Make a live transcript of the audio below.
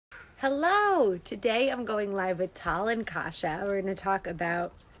Hello! Today I'm going live with Tal and Kasha. We're going to talk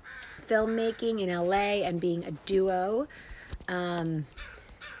about filmmaking in LA and being a duo. Let's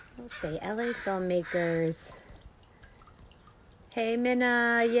say LA filmmakers. Hey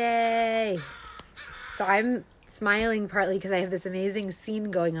Minna, yay! So I'm smiling partly because I have this amazing scene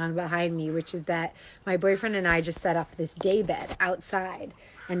going on behind me, which is that my boyfriend and I just set up this day bed outside.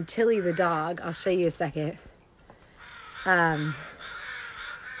 And Tilly the dog, I'll show you a second.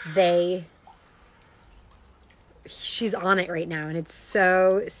 She's on it right now and it's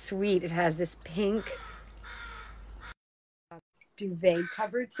so sweet. It has this pink duvet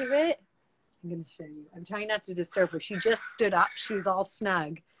cover to it. I'm going to show you. I'm trying not to disturb her. She just stood up. She was all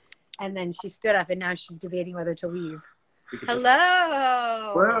snug. And then she stood up and now she's debating whether to leave.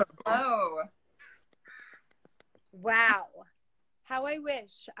 Hello. Whoa. Hello. Wow. How I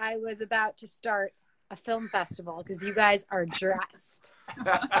wish I was about to start a film festival because you guys are dressed.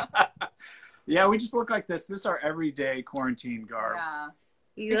 Yeah, we just look like this. This is our everyday quarantine garb. Yeah.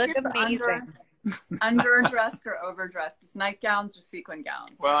 You look amazing. Underdressed or overdressed. It's nightgowns or sequin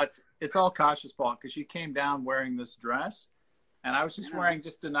gowns. Well, it's all Kasha's fault because she came down wearing this dress, and I was just wearing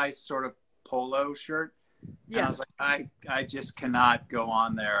just a nice sort of polo shirt. Yeah. And I was like, I just cannot go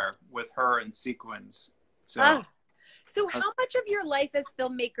on there with her in sequins. So, So how much of your life as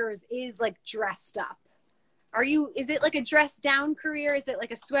filmmakers is like dressed up? Is it like a dressed down career? Is it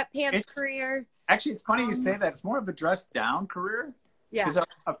like a sweatpants career? Actually, it's funny you say that. It's more of a dressed down career. Yeah. Because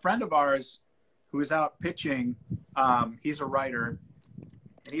a friend of ours who was out pitching, he's a writer,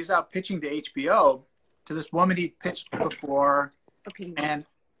 and he was out pitching to HBO to this woman he'd pitched before. Okay. And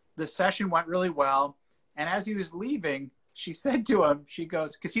the session went really well. And as he was leaving, she said to him, she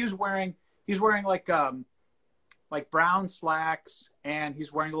goes, because he was wearing like brown slacks, and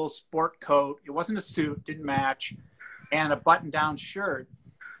he's wearing a little sport coat. It wasn't a suit, didn't match, and a button-down shirt.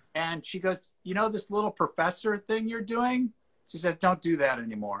 And she goes, you know this little professor thing you're doing? She said, don't do that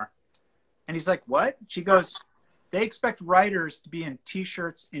anymore. And he's like, what? She goes, they expect writers to be in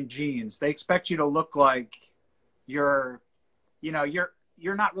T-shirts and jeans. They expect you to look like you're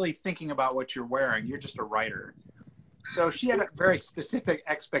not really thinking about what you're wearing. You're just a writer. So she had a very specific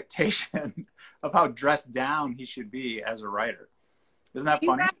expectation of how dressed down he should be as a writer. Isn't that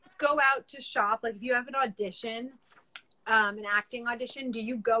funny? Do you guys go out to shop? Like if you have an audition, an acting audition, do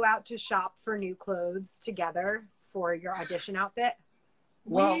you go out to shop for new clothes together for your audition outfit?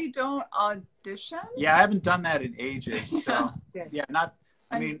 Well, we don't audition. Yeah, I haven't done that in ages. So yeah,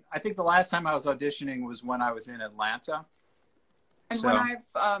 I think the last time I was auditioning was when I was in Atlanta.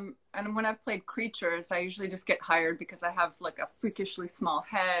 And when I've played creatures, I usually just get hired because I have like a freakishly small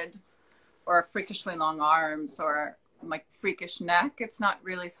head or freakishly long arms or like freakish neck. It's not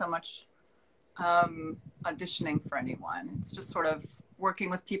really so much auditioning for anyone. It's just sort of working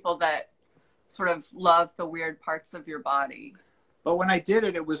with people that sort of love the weird parts of your body. But when I did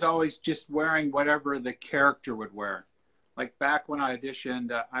it, it was always just wearing whatever the character would wear. Like back when I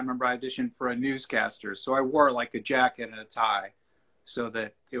auditioned, I remember I auditioned for a newscaster. So I wore like a jacket and a tie so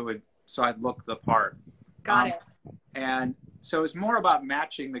I'd look the part. Got it. And so it was more about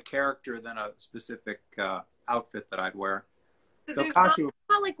matching the character than a specific outfit that I'd wear. So there's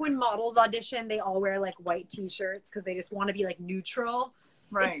not like when models audition, they all wear like white T-shirts because they just want to be like neutral.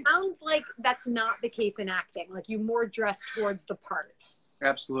 Right. It sounds like that's not the case in acting. Like you more dress towards the part.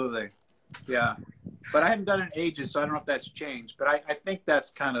 Absolutely. Yeah. But I haven't done it in ages, so I don't know if that's changed. But I think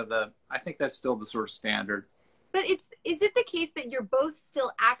that's I think that's still the sort of standard. But is it the case that you're both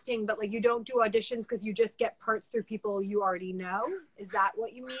still acting, but like you don't do auditions because you just get parts through people you already know? Is that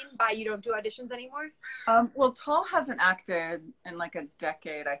what you mean by you don't do auditions anymore? Well, Tall hasn't acted in like a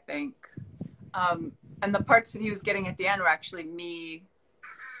decade, I think. And the parts that he was getting at the end were actually me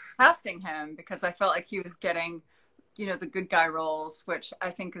casting him because I felt like he was getting, the good guy roles, which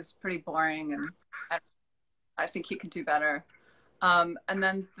I think is pretty boring, and I think he could do better. And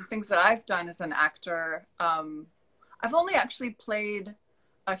then the things that I've done as an actor, I've only actually played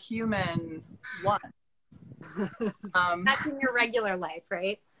a human once. That's in your regular life,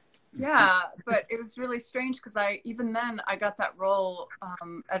 right? Yeah, but it was really strange because even then I got that role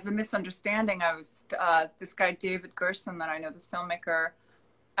as a misunderstanding. I was this guy David Gerson that I know, this filmmaker.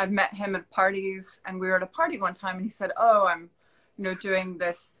 I've met him at parties, and we were at a party one time, and he said, "Oh, I'm, doing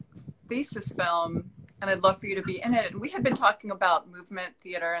this thesis film, and I'd love for you to be in it." And we had been talking about movement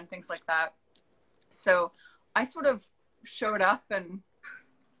theater and things like that. So I sort of showed up, and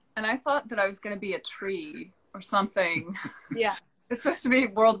I thought that I was going to be a tree or something. Yeah. It's supposed to be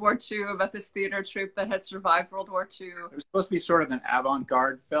World War II, about this theater troupe that had survived World War II. It was supposed to be sort of an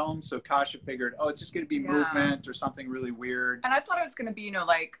avant-garde film, so Kasha figured, oh, it's just going to be movement or something really weird. And I thought it was going to be, you know,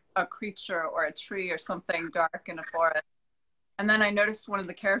 like a creature or a tree or something dark in a forest. And then I noticed one of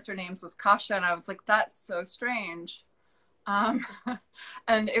the character names was Kasha, and I was like, that's so strange. And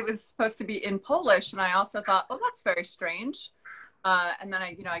it was supposed to be in Polish, and I also thought, oh, that's very strange. And then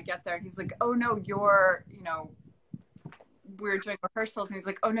I get there, and he's like, oh no, you're, you know, we're doing rehearsals, and he's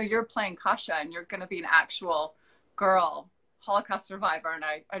like, oh no, you're playing Kasha, and you're going to be an actual girl, Holocaust survivor. And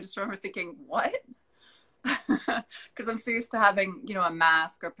I just remember thinking, what? Because I'm so used to having, you know, a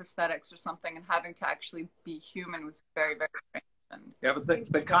mask or prosthetics or something, and having to actually be human was very, very strange. Yeah, but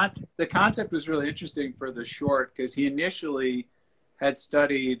the concept was really interesting for the short, because he initially had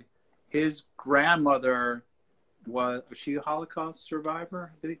studied his grandmother. Was she a Holocaust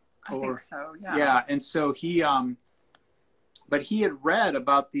survivor? I think so, yeah. Yeah, and so he but he had read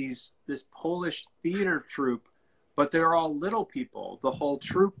about this Polish theater troupe, but they're all little people. The whole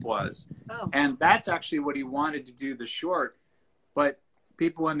troupe was. Oh. And that's actually what he wanted to do the short. But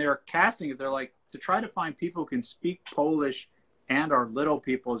people, when they're casting it, they're like, to try to find people who can speak Polish and are little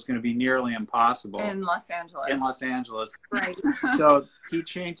people is going to be nearly impossible. In Los Angeles. Right. So he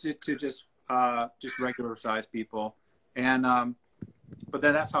changed it to just regular sized people. And but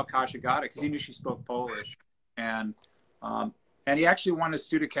then that's how Kasha got it, because he knew she spoke Polish. And he actually won a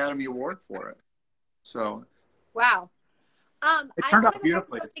Student Academy Award for it. So wow. It turned out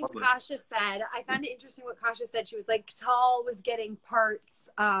beautifully. Something Kasha said. I found it interesting what Kasha said. She was like, Tal was getting parts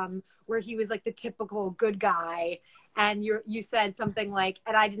where he was like the typical good guy. And you said something like,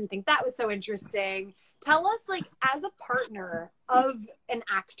 and I didn't think that was so interesting. Tell us, like, as a partner of an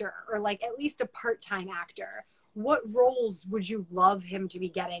actor, or like at least a part-time actor, what roles would you love him to be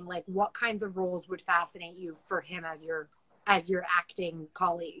getting? Like, what kinds of roles would fascinate you for him as your acting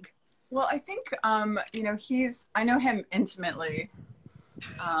colleague? Well, I think, you know, I know him intimately.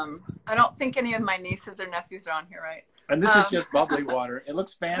 I don't think any of my nieces or nephews are on here, right? And this is just bubbly water. It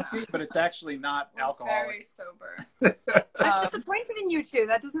looks fancy, but it's actually not alcoholic. Very sober. I'm disappointed in you two.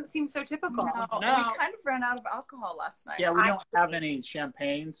 That doesn't seem so typical. No, we kind of ran out of alcohol last night. Yeah, we don't have any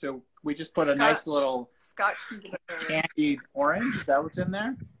champagne, so we just put a nice little Scotch candied orange. Is that what's in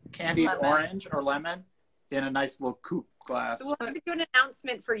there? Candied orange or lemon in a nice little coupe glass. So we'll have to do an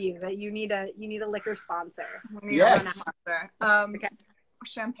announcement for you that you need a liquor sponsor. Yes. Okay.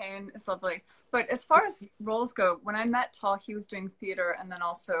 Champagne is lovely. But as far as roles go, when I met Tal, he was doing theater, and then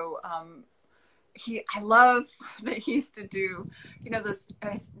also I love that he used to do, you know, those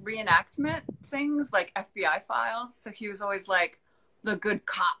reenactment things like FBI files. So he was always like the good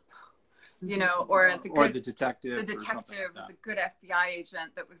cop, you know, or the detective, like the good FBI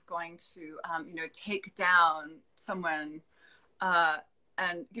agent that was going to, you know, take down someone,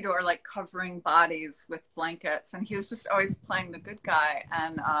 and, you know, or like covering bodies with blankets. And he was just always playing the good guy.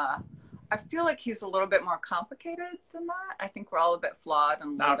 And I feel like he's a little bit more complicated than that. I think we're all a bit flawed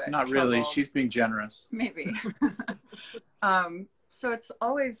and not really. She's being generous. Maybe. So it's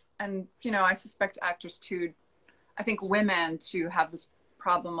always, and, you know, I suspect actors too, I think women too have this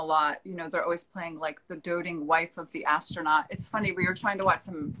problem a lot. You know, they're always playing like the doting wife of the astronaut. It's funny, we were trying to watch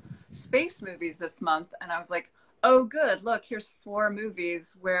some space movies this month, and I was like, oh, good, look, here's 4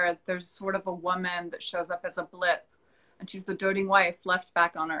 movies where there's sort of a woman that shows up as a blip, and she's the doting wife left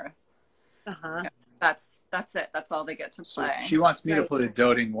back on Earth. Uh-huh. You know, that's it. That's all they get to play. So she wants me to put a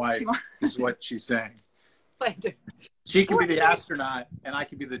doting wife, is what she's saying. She can be the astronaut, and I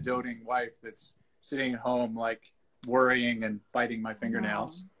can be the doting wife that's sitting at home, like, worrying and biting my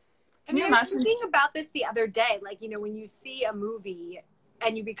fingernails. Can you imagine? I was thinking about this the other day. Like, you know, when you see a movie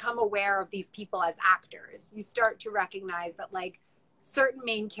and you become aware of these people as actors, you start to recognize that, like, certain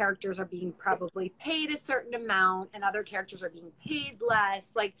main characters are being probably paid a certain amount and other characters are being paid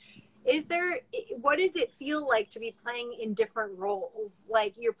less. Like, what does it feel like to be playing in different roles?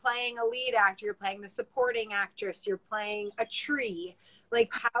 Like, you're playing a lead actor, you're playing the supporting actress, you're playing a tree. Like,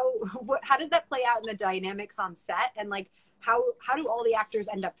 how does that play out in the dynamics on set? And, like, how do all the actors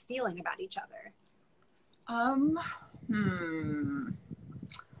end up feeling about each other? I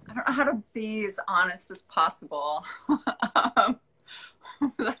don't know how to be as honest as possible.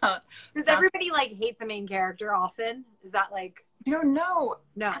 Does everybody, like, hate the main character often? Is that, like... You know,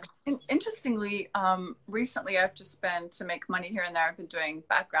 no. Interestingly, recently I've just been, to make money here and there, I've been doing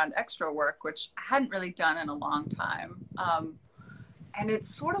background extra work, which I hadn't really done in a long time. And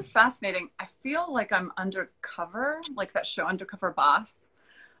it's sort of fascinating. I feel like I'm undercover, like that show Undercover Boss.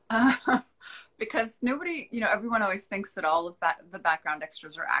 Because nobody, you know, everyone always thinks that all of the background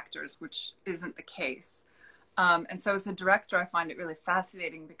extras are actors, which isn't the case. And so as a director, I find it really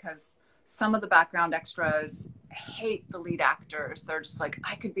fascinating because some of the background extras hate the lead actors. They're just like,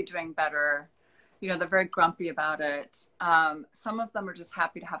 I could be doing better. You know, they're very grumpy about it. Some of them are just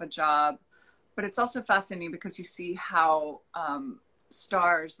happy to have a job. But it's also fascinating because you see how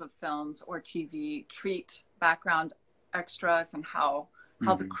stars of films or TV treat background extras and how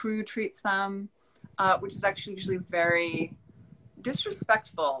the crew treats them, which is actually usually very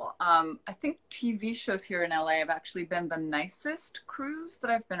disrespectful. I think TV shows here in LA have actually been the nicest crews that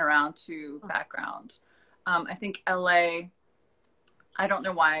I've been around to background. I think LA, I don't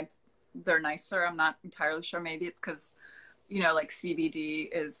know why they're nicer. I'm not entirely sure. Maybe it's because, you know, like CBD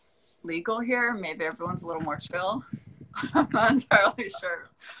is legal here. Maybe everyone's a little more chill. I'm not entirely sure.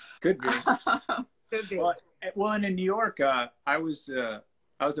 Could be. Could be. Well, and in New York, I was a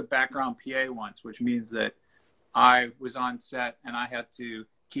background PA once, which means that I was on set and I had to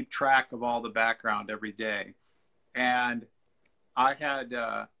keep track of all the background every day. And I had,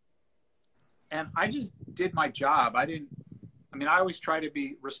 and I just did my job. I always try to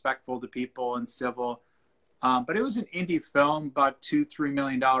be respectful to people and civil. But it was an indie film, about $2-3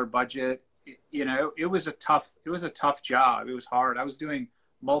 million budget. You know, it was a tough job. It was hard. I was doing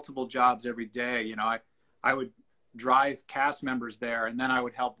multiple jobs every day. You know, I would drive cast members there, and then I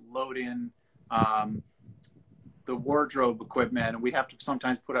would help load in the wardrobe equipment, and we'd have to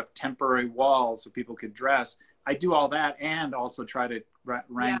sometimes put up temporary walls so people could dress. I do all that and also try to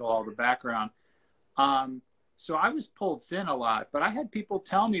wrangle all the background. So I was pulled thin a lot, but I had people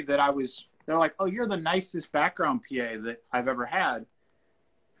tell me that they're like, oh, you're the nicest background PA that I've ever had.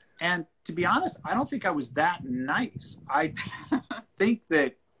 And to be honest, I don't think I was that nice. I think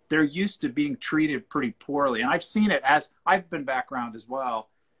that they're used to being treated pretty poorly. And I've seen it as I've been background as well.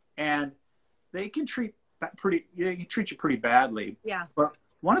 And they can treat you pretty badly. Yeah. But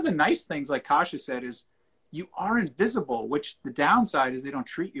one of the nice things, like Kasha said, is you are invisible, which the downside is they don't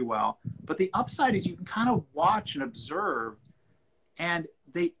treat you well. But the upside is you can kind of watch and observe, and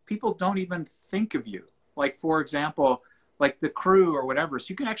people don't even think of you. Like, for example, like the crew or whatever.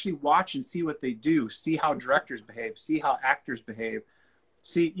 So you can actually watch and see what they do, see how directors behave, see how actors behave,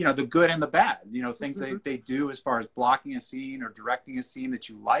 see, you know, the good and the bad, you know, things they do as far as blocking a scene or directing a scene that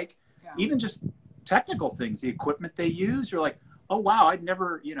you like, even just technical things, the equipment they use. You're like, oh, wow, I'd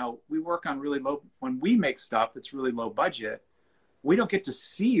never, you know, we work on really low, when we make stuff, it's really low budget. We don't get to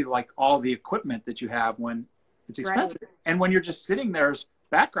see like all the equipment that you have when it's expensive. Right. And when you're just sitting there as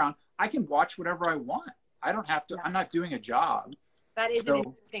background, I can watch whatever I want. I don't have to, I'm not doing a job. That is an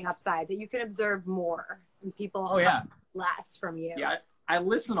interesting upside, that you can observe more and people less from you. Yeah, I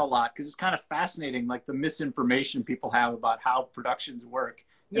listen a lot because it's kind of fascinating, like the misinformation people have about how productions work.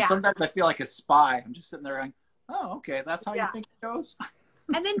 And sometimes I feel like a spy. I'm just sitting there going, oh, okay, that's how you think it goes?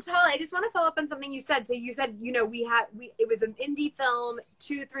 And then I just want to follow up on something you said. So you said, you know, it was an indie film,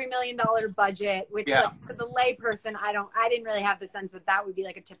 $2-3 million budget, which like, for the lay person, I didn't really have the sense that would be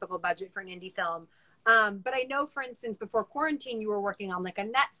like a typical budget for an indie film. But I know, for instance, before quarantine, you were working on like a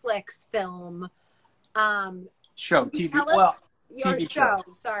Netflix film. TV show.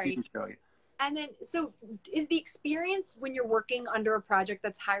 Sorry. TV show, yeah. And then, so is the experience when you're working under a project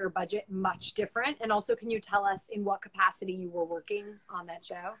that's higher budget much different? And also, can you tell us in what capacity you were working on that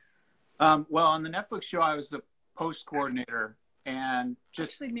show? Well, on the Netflix show, I was the post coordinator, and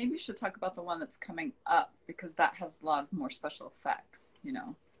actually, maybe you should talk about the one that's coming up, because that has a lot more special effects, you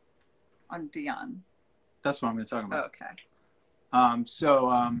know, on Dion. That's what I'm going to talk about. Oh, okay.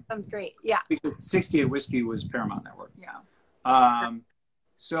 Sounds great. Yeah. Because 68 Whiskey was Paramount Network. Yeah.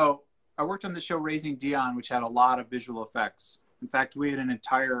 So I worked on the show Raising Dion, which had a lot of visual effects. In fact, we had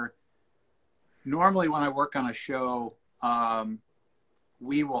normally when I work on a show,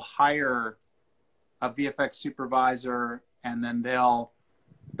 we will hire a VFX supervisor, and then they'll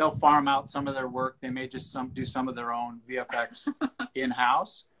farm out some of their work. They may just do some of their own VFX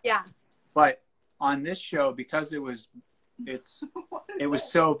in-house. Yeah. But on this show, because it was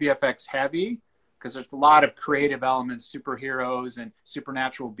so VFX heavy, because there's a lot of creative elements, superheroes and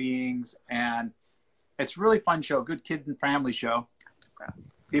supernatural beings, and it's a really fun show, good kid and family show.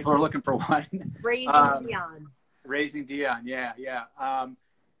 People are looking for one. Raising Dion. Raising Dion, yeah.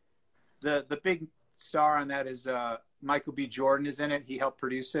 The big star on that is Michael B. Jordan is in it. He helped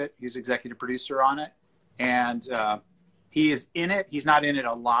produce it. He's executive producer on it, and he is in it. He's not in it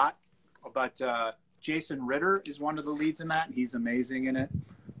a lot, but Jason Ritter is one of the leads in that, and he's amazing in it.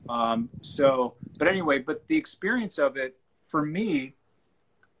 But anyway, but the experience of it for me,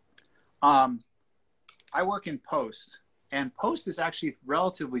 I work in post, and post is actually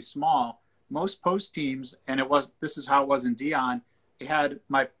relatively small. Most post teams, and this is how it was in Dion. It had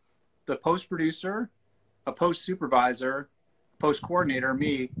the post producer, a post supervisor, post coordinator,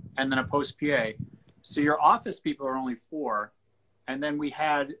 me, and then a post PA. So your office people are only 4. And then we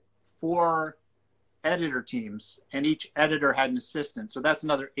had 4 editor teams, and each editor had an assistant. So that's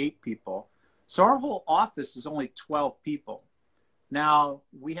another 8 people. So our whole office is only 12 people. Now,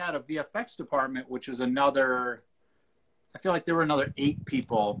 we had a VFX department, which was another, I feel like there were another 8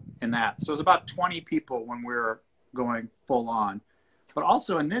 people in that. So it was about 20 people when we were going full on. But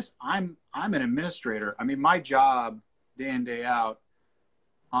also in this, I'm an administrator. I mean, my job day in, day out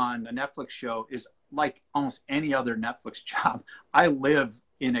on a Netflix show is like almost any other Netflix job. I live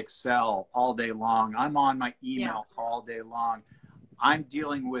in Excel all day long. I'm on my email all day long. I'm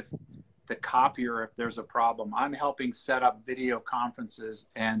dealing with the copier if there's a problem. I'm helping set up video conferences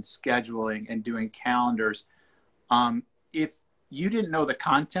and scheduling and doing calendars. If you didn't know the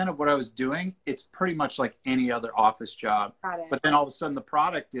content of what I was doing, it's pretty much like any other office job. But then all of a sudden the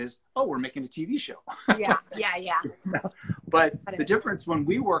product is, oh, we're making a TV show. Yeah. But the difference when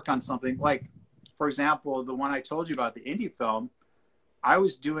we work on something like, for example, the one I told you about, the indie film, we're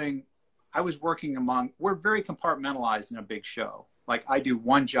very compartmentalized in a big show. Like I do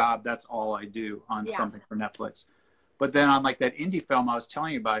one job, that's all I do on something for Netflix. But then on like that indie film I was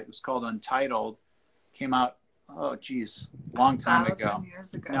telling you about, it was called Untitled, came out, oh geez, long time ago.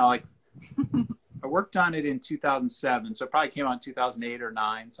 Years ago. No, like I worked on it in 2007, so it probably came out in 2008 or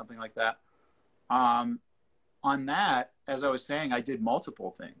 9, something like that. On that, as I was saying, I did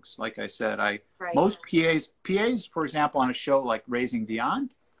multiple things. Like I said, most PAs, for example, on a show like Raising Dion,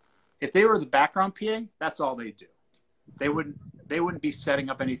 if they were the background PA, that's all they do. They wouldn't be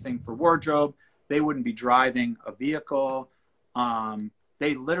setting up anything for wardrobe. They wouldn't be driving a vehicle.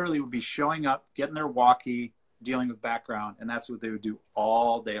 They literally would be showing up, getting their walkie, dealing with background, and that's what they would do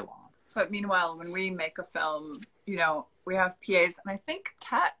all day long. But meanwhile, when we make a film, you know, we have PAs, and I think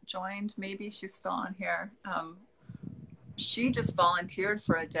Kat joined, maybe she's still on here. She just volunteered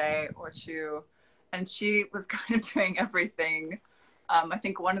for a day or 2, and she was kind of doing everything. I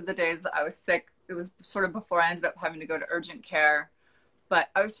think one of the days that I was sick, it was sort of before I ended up having to go to urgent care, but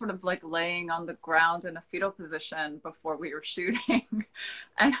I was sort of like laying on the ground in a fetal position before we were shooting.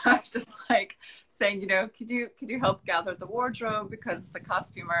 And I was just like saying, you know, could you help gather the wardrobe because the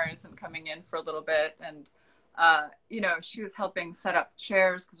costumer isn't coming in for a little bit. And, you know, she was helping set up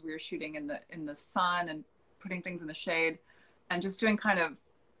chairs because we were shooting in the sun and putting things in the shade and just doing kind of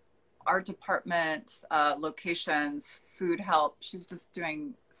art department, locations, food help. She was just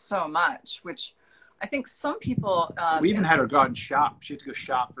doing so much, which I think some people... we even had her go out and shop. She had to go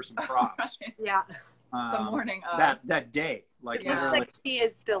shop for some props. Right. Yeah. The morning of. That day. Like, It looks like she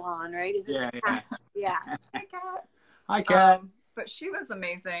is still on, right? Is this Kat? Yeah. Hi, Kat. Hi, Kat. But she was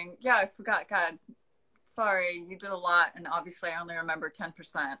amazing. Yeah, I forgot. God, sorry, you did a lot. And obviously I only remember 10%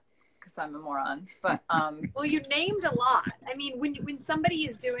 because I'm a moron. But well, you named a lot. I mean, when somebody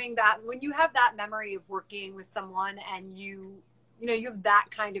is doing that, when you have that memory of working with someone and you have that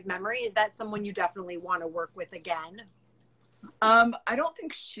kind of memory, is that someone you definitely want to work with again? I don't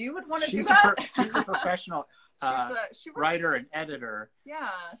think she would want to do that. She's a professional she works, writer and editor. Yeah.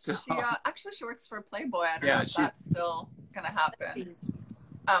 So. She works for Playboy. I don't know if that's still going to happen.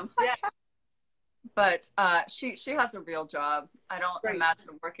 But she has a real job. I don't imagine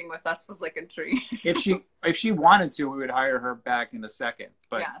working with us was like a dream. If she wanted to, we would hire her back in a second.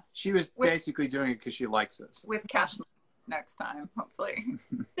 But she was basically doing it because she likes us. With cash next time, hopefully.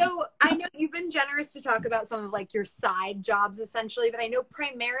 So I know you've been generous to talk about some of like your side jobs essentially, but I know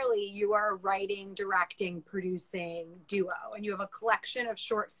primarily you are a writing, directing, producing duo, and you have a collection of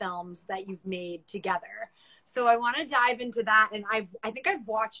short films that you've made together. So I want to dive into that, and I think I've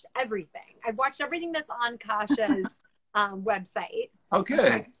watched everything. I've watched everything that's on Kasha's website. Oh,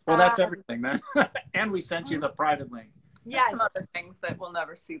 good. Well, that's everything then. And we sent you the private link. There's some other things that will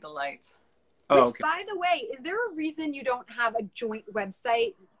never see the light. Oh, okay. By the way, is there a reason you don't have a joint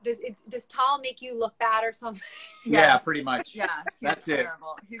website? Does Tal make you look bad or something? Yeah, pretty much. Yeah, that's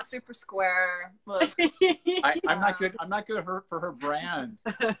terrible. He's super square. I'm not good. I'm not good for her brand.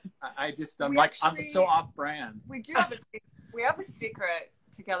 I'm so off brand. We do have a secret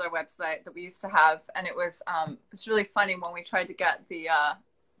together website that we used to have, and it was it's really funny when we tried to get the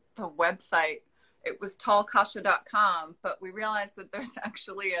website. It was tallkasha.com, but we realized that there's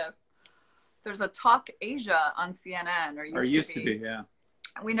actually there's a Talk Asia on CNN, or used to be, yeah.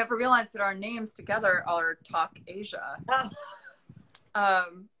 We never realized that our names together are Talk Asia.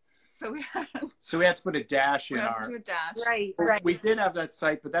 So we had to put a dash in our. Do a dash. Right. We did have that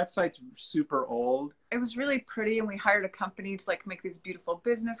site, but that site's super old. It was really pretty, and we hired a company to like make these beautiful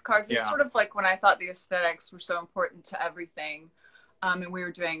business cards. It's sort of like when I thought the aesthetics were so important to everything. And we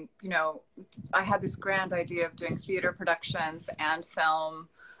were doing, you know, I had this grand idea of doing theater productions and film,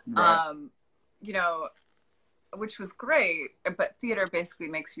 Right. you know, which was great, but theater basically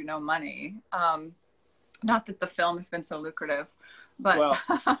makes you no money. Not that the film has been so lucrative, but Well,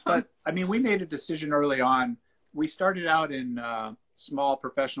 but I mean, we made a decision early on. We started out in small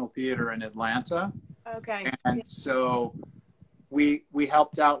professional theater in Atlanta, Okay. and so we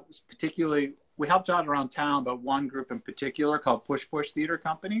helped out, particularly we helped out around town, but one group in particular called Push Push Theater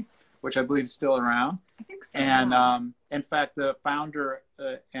Company, which I believe is still around. I think so. And Yeah. in fact, the founder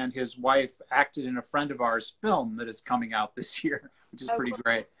and his wife acted in a friend of ours film that is coming out this year, which is pretty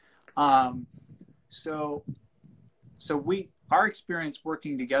great. So our experience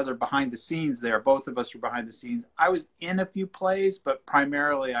working together behind the scenes there, both of us were behind the scenes. I was in a few plays, but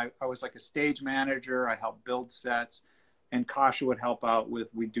primarily I was like a stage manager. I helped build sets, and Kasha would help out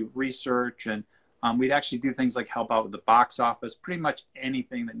we'd do research, and we'd actually do things like help out with the box office, pretty much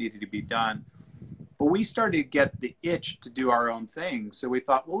anything that needed to be done. But we started to get the itch to do our own thing. So we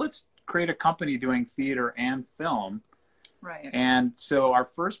thought, well, let's create a company doing theater and film. Right. And so our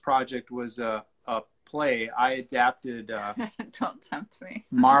first project was a play. I adapted Don't tempt me.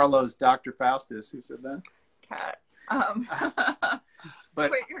 Marlowe's Dr. Faustus. Who said that? Cat. But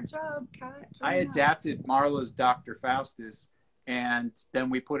Quit your job, Cat. I adapted Marlowe's Dr. Faustus, and then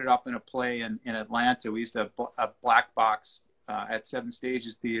we put it up in a play in Atlanta. We used to have a black box at Seven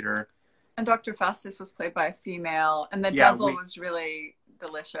Stages Theater. And Dr. Faustus was played by a female, and the devil was really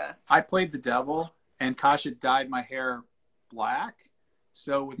delicious. I played the devil, and Kasha dyed my hair black.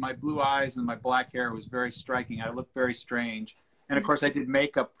 So with my blue eyes and my black hair, it was very striking. I looked very strange. And of course I did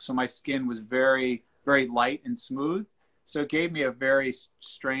makeup, so my skin was very, very light and smooth. So it gave me a very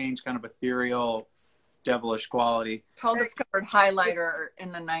strange, kind of ethereal, devilish quality. Tall discovered highlighter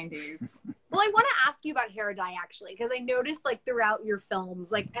in the 90s. Well, I want to ask you about hair dye actually, because I noticed like throughout your films,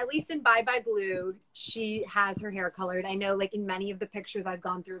 like at least in Bye Bye Blue, she has her hair colored. I know like in many of the pictures I've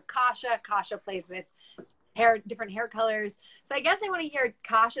gone through, Kasha plays with different hair colors. So I guess I want to hear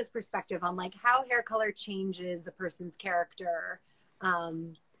Kasha's perspective on like how hair color changes a person's character.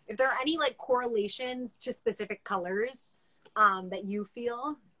 If there are any like correlations to specific colors that you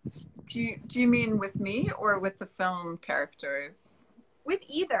feel. Do you mean with me or with the film characters? With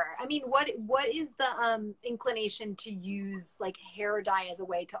either. I mean, what is the inclination to use like hair dye as a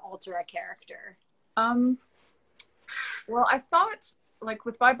way to alter a character? Well, I thought like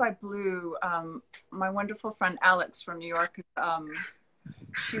with Bye Bye Blue, my wonderful friend Alex from New York,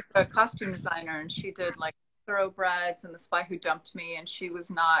 she's a costume designer, and she did like Thoroughbreds and The Spy Who Dumped Me, and she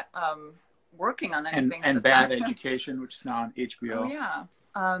was not working on anything. And Bad Education, which is now on HBO. Oh yeah.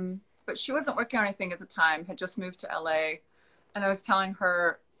 But she wasn't working on anything at the time, had just moved to LA. And I was telling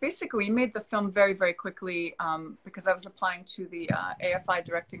her, basically, we made the film very, very quickly because I was applying to the AFI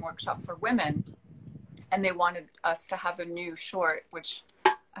directing workshop for women. And they wanted us to have a new short, which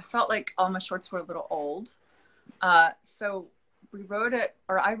I felt like all my shorts were a little old. So we wrote it,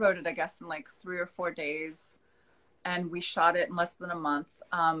 or I wrote it, I guess, in like 3 or 4 days. And we shot it in less than a month.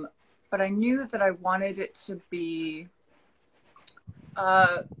 But I knew that I wanted it to be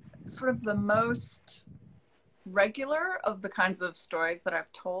sort of the most regular of the kinds of stories that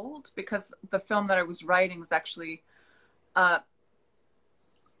I've told, because the film that I was writing was actually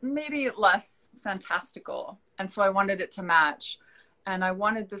maybe less fantastical. And so I wanted it to match. And I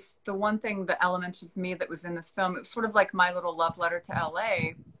wanted the one thing, the element of me that was in this film, it was sort of like my little love letter to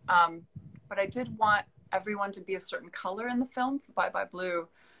LA. But I did want everyone to be a certain color in the film for Bye Bye Blue.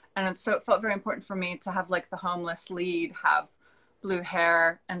 And so it felt very important for me to have like the homeless lead have blue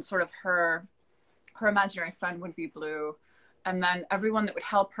hair, and sort of her imaginary friend would be blue. And then everyone that would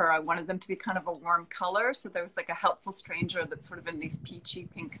help her, I wanted them to be kind of a warm color. So there was like a helpful stranger that's sort of in these peachy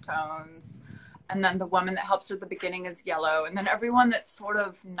pink tones. And then the woman that helps her at the beginning is yellow. And then everyone that's sort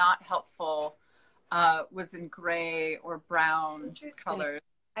of not helpful was in gray or brown colors.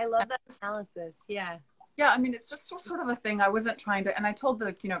 I love that analysis. Yeah. Yeah, I mean, it's just sort of a thing. I wasn't trying to, and I told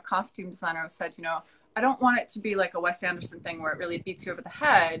the, costume designer, I said, I don't want it to be like a Wes Anderson thing where it really beats you over the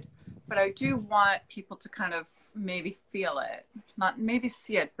head, but I do want people to kind of maybe feel it, not maybe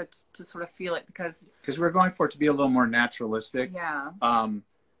see it, but to sort of feel it, because we're going for it to be a little more naturalistic. Yeah.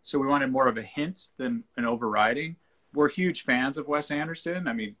 So we wanted more of a hint than an overriding. We're huge fans of Wes Anderson.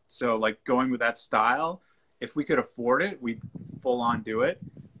 I mean, so like going with that style, if we could afford it, we'd full on do it.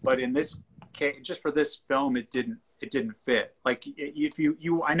 But in this case, just for this film, it didn't fit. Like if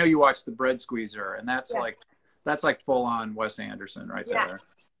I know you watched The Bread Squeezer, and that's like full on Wes Anderson right there.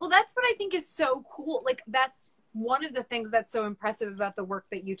 Well, that's what I think is so cool. Like that's one of the things that's so impressive about the work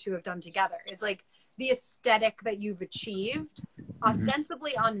that you two have done together, is like the aesthetic that you've achieved,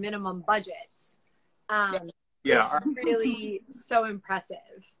 ostensibly on minimum budgets. Yeah. It's really so impressive.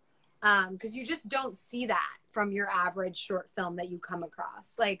 Because you just don't see that from your average short film that you come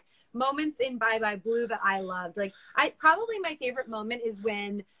across. Like moments in Bye Bye Blue that I loved. Like probably my favorite moment is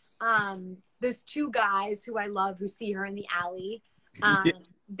when those two guys who I love who see her in the alley,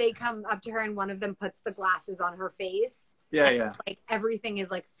 they come up to her and one of them puts the glasses on her face. Yeah. Like everything is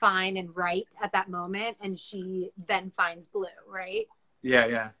like fine and right at that moment, and she then finds Blue, right?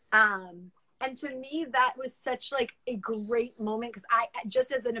 Yeah. And to me, that was such like a great moment because I,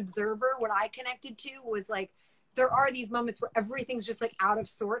 just as an observer, what I connected to was like, there are these moments where everything's just like out of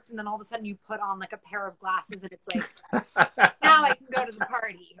sorts. And then all of a sudden you put on like a pair of glasses and it's like, now I can go to the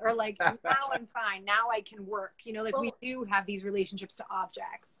party, or like, now I'm fine. Now I can work. You know, like we do have these relationships to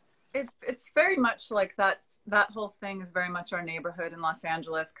objects. It's very much like that whole thing is very much our neighborhood in Los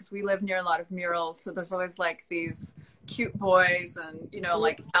Angeles because we live near a lot of murals. So there's always like these cute boys and, you know,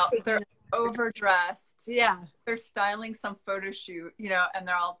 like out there overdressed. Yeah. They're styling some photo shoot, you know, and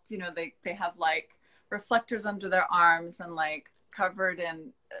they're all, you know, they have like reflectors under their arms and like covered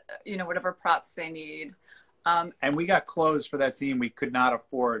in, you know, whatever props they need. And we got clothes for that scene we could not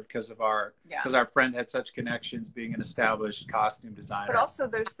afford because our friend had such connections being an established costume designer. But also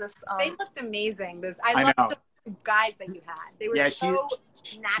there's this. They looked amazing. I love the guys that you had. They were so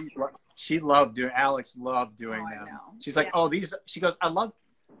natural. Alex loved doing them. She's like, she goes, I love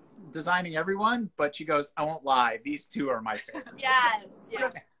designing everyone, but she goes, I won't lie, these two are my favorite. Yes.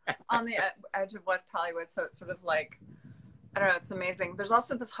 On the edge of West Hollywood, so it's sort of like, I don't know, it's amazing. There's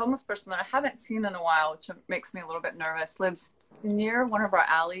also this homeless person that I haven't seen in a while, which makes me a little bit nervous, lives near one of our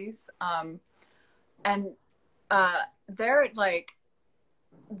alleys. And they're like,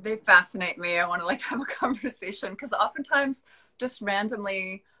 they fascinate me. I want to like have a conversation because oftentimes just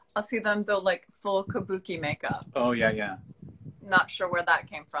randomly I'll see them, they'll like full kabuki makeup. Oh, yeah. Not sure where that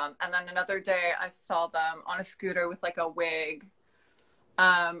came from. And then another day I saw them on a scooter with like a wig,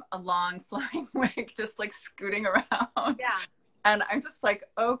 a long flowing wig, just like scooting around. Yeah. And I'm just like,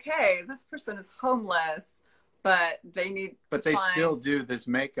 okay, this person is homeless, but they still do this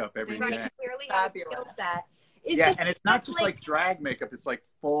makeup every day. They clearly have a skill set. And it's not just like drag makeup, it's like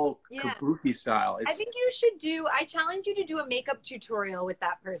full kabuki style. I think you should I challenge you to do a makeup tutorial with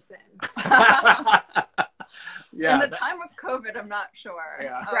that person. In the time of COVID, I'm not sure.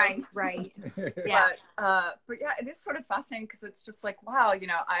 Yeah. Right. Yeah. But yeah, it is sort of fascinating because it's just like, wow, you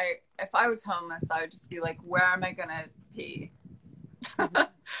know, if I was homeless, I would just be like, where am I going to pee?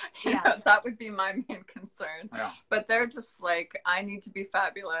 You know, that would be my main concern. Yeah. But they're just like, I need to be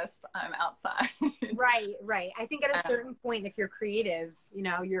fabulous. I'm outside. Right. I think at a certain point, if you're creative, you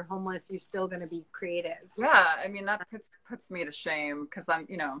know, you're homeless, you're still going to be creative. Yeah. I mean, that puts me to shame because I'm,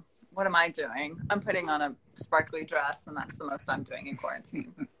 you know, what am I doing? I'm putting on a sparkly dress and that's the most I'm doing in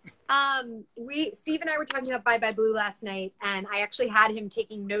quarantine. Steve and I were talking about Bye Bye Blue last night, and I actually had him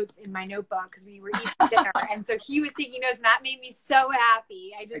taking notes in my notebook because we were eating dinner, and so he was taking notes, and that made me so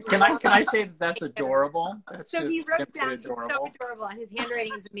happy. Can I say that's adorable? So he wrote down, it's so adorable, and his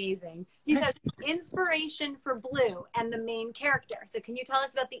handwriting is amazing. He says, inspiration for Blue and the main character. So can you tell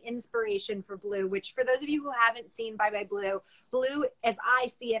us about the inspiration for Blue, which for those of you who haven't seen Bye Bye Blue, Blue, as I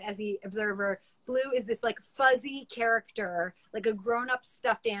see it as the observer, Blue is this like fuzzy character, like a grown-up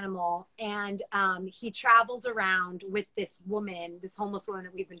stuffed animal, and he travels around with this woman, this homeless woman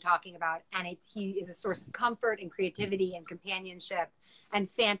that we've been talking about, and he is a source of comfort and creativity and companionship and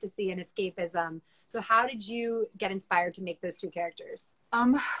fantasy and escapism. So how did you get inspired to make those two characters?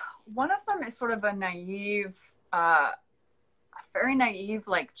 One of them is sort of a naive, very naive,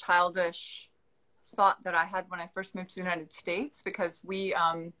 like childish thought that I had when I first moved to the United States, because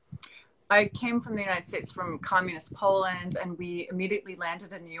I came from the United States from communist Poland, and we immediately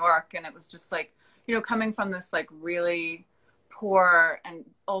landed in New York, and it was just like, you know, coming from this like really poor and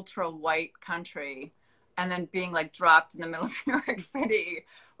ultra white country, and then being like dropped in the middle of New York City,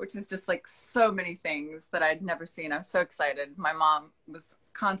 which is just like so many things that I'd never seen. I was so excited. My mom was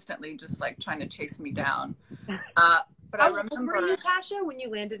constantly just like trying to chase me down. But I remember. Were you, Tasha, when you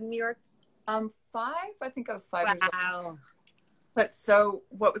landed in New York? 5. I think I was 5 years old. Wow. But so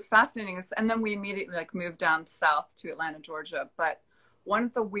what was fascinating is, and then we immediately like moved down south to Atlanta, Georgia. But one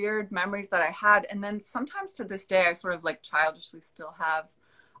of the weird memories that I had, and then sometimes to this day, I sort of like childishly still have,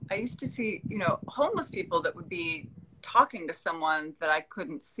 I used to see, you know, homeless people that would be talking to someone that I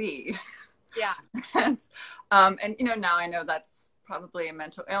couldn't see. Yeah. And, you know, now I know that's probably a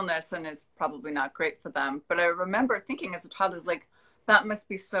mental illness and it's probably not great for them. But I remember thinking as a child, I was like, that must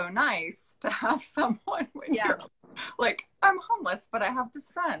be so nice to have someone when you're like, I'm homeless, but I have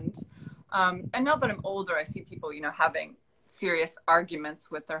this friend. And now that I'm older, I see people, you know, having serious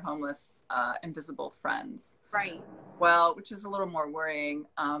arguments with their homeless, invisible friends. Right. Well, which is a little more worrying.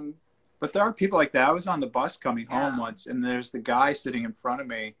 But there are people like that. I was on the bus coming home once, and there's the guy sitting in front of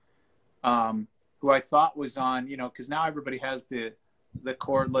me, who I thought was on, you know, because now everybody has the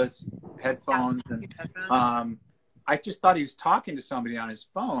cordless headphones, and I just thought he was talking to somebody on his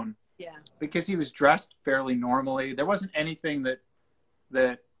phone. Yeah. Because he was dressed fairly normally. There wasn't anything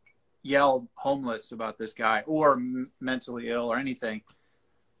that yelled homeless about this guy or mentally ill or anything.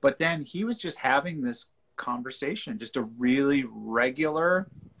 But then he was just having this conversation, just a really regular,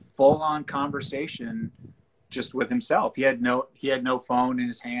 full-on conversation just with himself. He had no phone in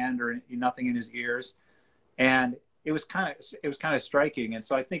his hand or nothing in his ears. And it was kind of striking. And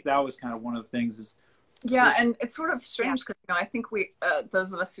so I think that was kind of one of the things is, yeah, and it's sort of strange because, you know, I think we,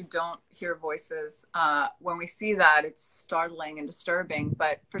 those of us who don't hear voices, when we see that, it's startling and disturbing.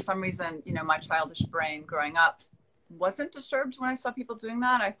 But for some reason, you know, my childish brain growing up wasn't disturbed when I saw people doing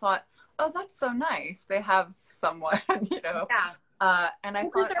that. I thought, oh, that's so nice. They have someone, you know. Yeah. And I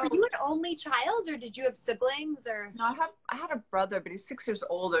thought, are you an only child, or did you have siblings? Or no, I had a brother, but he's 6 years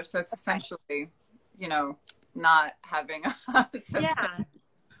older, so it's essentially, you know, not having a sibling.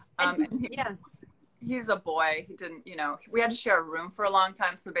 Yeah. He's a boy. He didn't, you know, we had to share a room for a long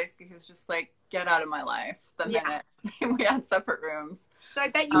time. So basically he was just like, get out of my life the minute we had separate rooms. So I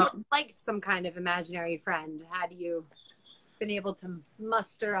bet you liked some kind of imaginary friend. Had you been able to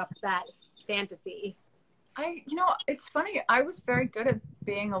muster up that fantasy? You know, it's funny. I was very good at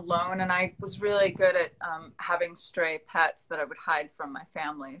being alone, and I was really good at having stray pets that I would hide from my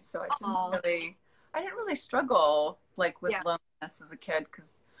family. So I didn't really struggle like with loneliness as a kid,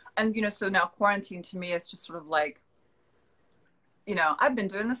 and, you know, so now quarantine to me is just sort of like, you know, I've been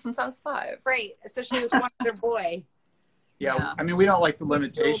doing this since I was 5. Right. Especially with one other boy. Yeah. I mean, we don't like the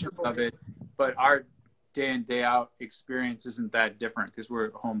limitations of it, but our day in, day out experience isn't that different because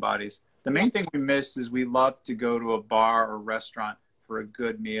we're homebodies. The main thing we miss is we love to go to a bar or restaurant for a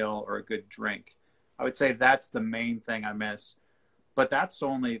good meal or a good drink. I would say that's the main thing I miss. But that's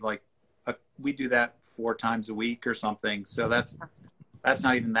only like, we do that 4 times a week or something. So that's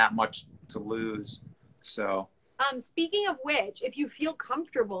not even that much to lose. So, speaking of which, if you feel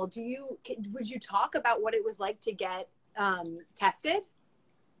comfortable, would you talk about what it was like to get tested?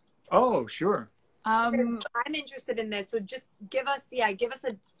 Oh, sure. I'm interested in this. So just give us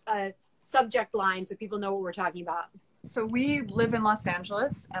a subject line so people know what we're talking about. So we live in Los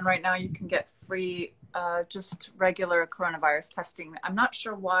Angeles, and right now you can get free, just regular coronavirus testing. I'm not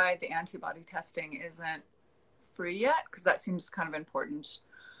sure why the antibody testing isn't free yet, because that seems kind of important.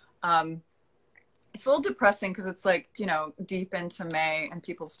 It's a little depressing because it's like, you know, deep into May and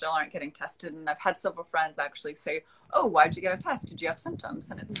people still aren't getting tested. And I've had several friends actually say, oh, why'd you get a test? Did you have symptoms?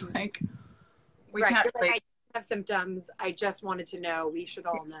 And it's like, we can't I have symptoms. I just wanted to know. We should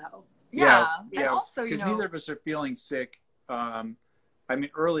all know. Yeah. And also, because neither of us are feeling sick. I mean,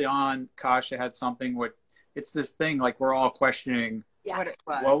 early on, Kasha had something it's this thing, like we're all questioning what it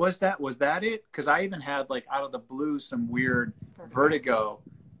was. What was that? Was that it? Because I even had, like, out of the blue, some weird vertigo.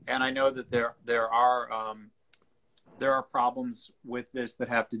 And I know that there are problems with this that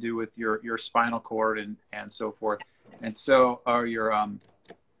have to do with your spinal cord and so forth. And so are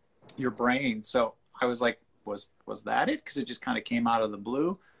your brain. So I was like, was that it? Because it just kind of came out of the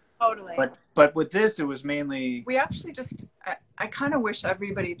blue. Totally. But with this, it was mainly. We actually just, I kind of wish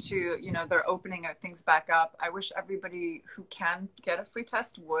everybody to, you know, they're opening things back up. I wish everybody who can get a free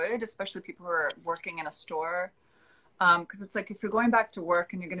test would, especially people who are working in a store. Because it's like, if you're going back to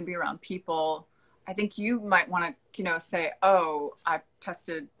work and you're going to be around people, I think you might want to, you know, say, oh, I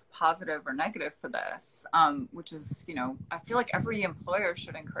tested positive or negative for this, which is, you know, I feel like every employer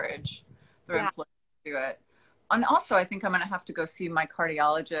should encourage their employees to do it. And also, I think I'm going to have to go see my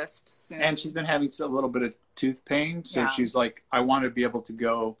cardiologist soon. And she's been having a little bit of tooth pain. So she's like, I want to be able to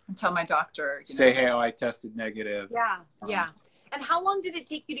go and tell my doctor. Say, hey, I tested negative. Yeah. And how long did it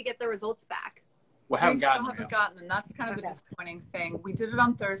take you to get the results back? We still haven't gotten them. That's kind of a disappointing thing. We did it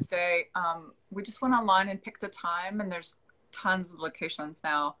on Thursday. We just went online and picked a time, and there's tons of locations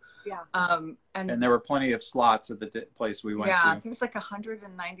now. Yeah. And there were plenty of slots at the place we went to. Yeah, there's like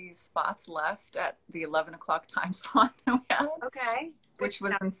 190 spots left at the 11 o'clock time slot that we had. Okay. Which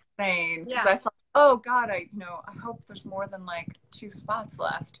was insane. Yeah. Because I thought, oh God, I hope there's more than like 2 spots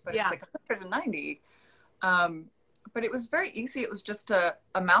left. But it's like 190. But it was very easy. It was just a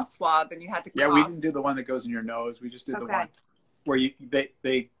mouth swab, and you had to cough. Yeah, we didn't do the one that goes in your nose. We just did the one where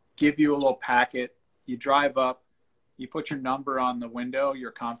they give you a little packet. You drive up, you put your number on the window,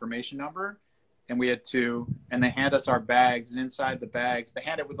 your confirmation number, and we had 2. And they hand us our bags, and inside the bags, they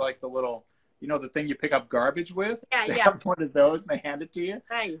hand it with like the little the thing you pick up garbage with. Yeah, they yeah. have one of those and they hand it to you.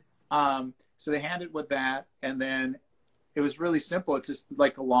 Nice. So they hand it with that, and then it was really simple. It's just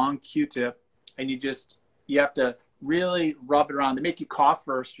like a long Q-tip, and you have to really rub it around. They make you cough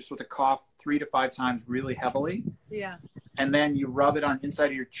first, just with a cough 3 to 5 times really heavily. Yeah. And then you rub it on inside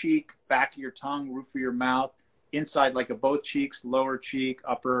of your cheek, back of your tongue, roof of your mouth, inside like of both cheeks, lower cheek,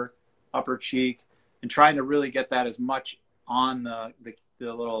 upper cheek, and trying to really get that as much on the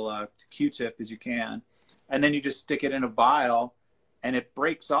little Q-tip as you can. And then you just stick it in a vial, and it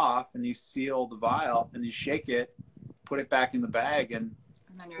breaks off, and you seal the vial, and you shake it, put it back in the bag, and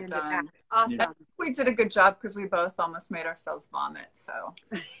then you're done. Awesome. Yeah. We did a good job because we both almost made ourselves vomit. So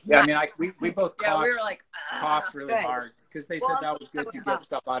yeah, I mean, we both yeah, coughed, we were like coughed really good. hard because they said that was good to get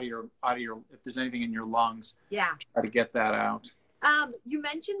stuff out of your if there's anything in your lungs. Yeah. Try to get that out. You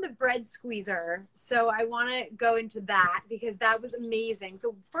mentioned the bread squeezer, so I want to go into that because that was amazing.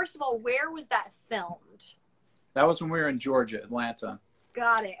 So first of all, where was that filmed? That was when we were in Georgia, Atlanta.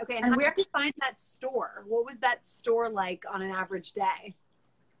 Got it. Okay, and how did you find that store? What was that store like on an average day?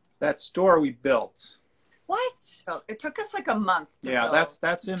 That store we built. What? So it took us like a month to build.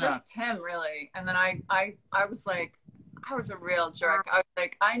 that's in just him really. And then I was like, I was a real jerk. I was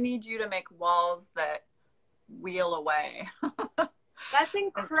like, I need you to make walls that wheel away. That's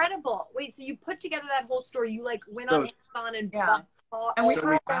incredible. Wait, so you put together that whole store? You like went on Amazon and bought and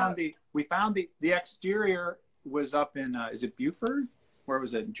we found the exterior was up in is it Buford? Where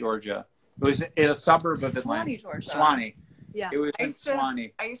was it in Georgia? It was in a suburb of Atlanta. Swanee. Yeah. It was in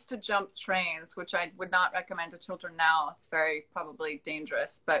Swanee. I used to jump trains, which I would not recommend to children now. It's very probably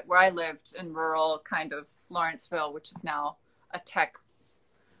dangerous. But where I lived in rural kind of Lawrenceville, which is now a tech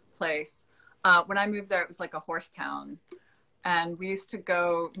place, when I moved there, it was like a horse town. And we used to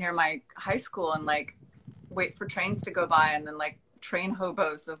go near my high school and like wait for trains to go by, and then like train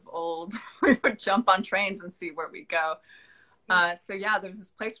hobos of old, we would jump on trains and see where we go. So yeah, there was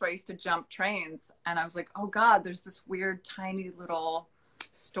this place where I used to jump trains, and I was like, oh God, there's this weird tiny little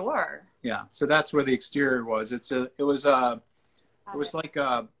store. Yeah, so that's where the exterior was. It was like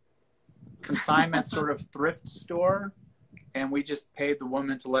a consignment sort of thrift store, and we just paid the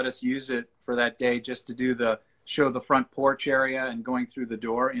woman to let us use it for that day, just to show the front porch area and going through the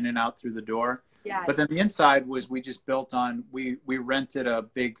door, in and out through the door. Yeah. But then the inside was, we just built on, we rented a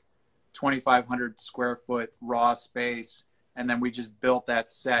big 2,500 square foot raw space, and then we just built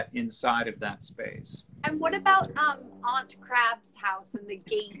that set inside of that space. And what about Aunt Crab's house and the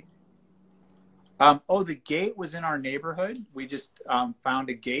gate? The gate was in our neighborhood. We just found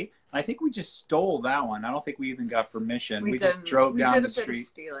a gate. I think we just stole that one. I don't think we even got permission. We just drove down the street. We did a bit of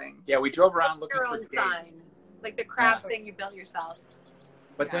stealing. Yeah, we drove around looking your for own gates. sign, like the crab thing you built yourself.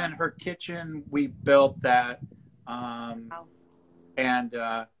 But then her kitchen, we built that, but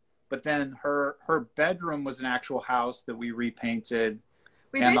then her bedroom was an actual house that we repainted,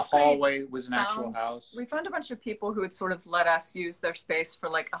 and the hallway was an actual house. We found a bunch of people who would sort of let us use their space for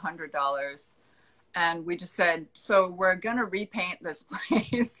like $100. And we just said, so we're going to repaint this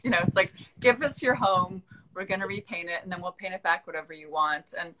place. It's like, give us your home. We're going to repaint it, and then we'll paint it back whatever you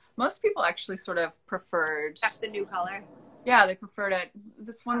want. And most people actually sort of preferred the new color. Yeah, they preferred it.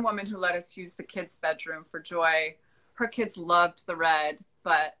 This one woman who let us use the kids' bedroom for Joy, her kids loved the red,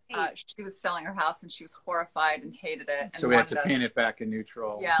 but she was selling her house and she was horrified and hated it. And so we had to paint it back in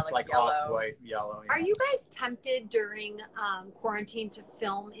neutral. Yeah, like yellow. Off-white, yellow. Yeah. Are you guys tempted during quarantine to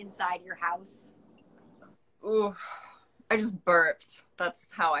film inside your house? Ooh, I just burped. That's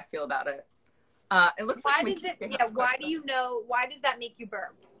how I feel about it. It looks why like does it? Yeah. Why do you know? Why does that make you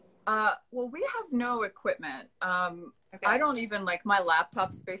burp? Well, we have no equipment. Okay. I don't even my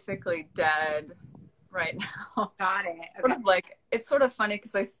laptop's basically dead right now. Got it. Okay. Sort of like, it's sort of funny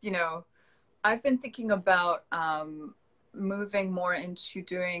because I've been thinking about moving more into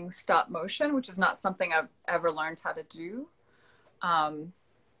doing stop motion, which is not something I've ever learned how to do.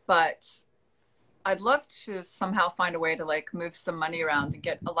 But I'd love to somehow find a way to move some money around and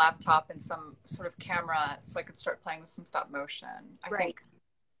get a laptop and some sort of camera so I could start playing with some stop motion. I think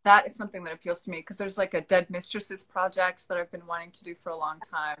that is something that appeals to me because there's a Dead Mistresses project that I've been wanting to do for a long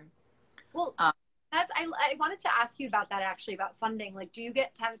time. Well, I wanted to ask you about that actually, about funding. Do you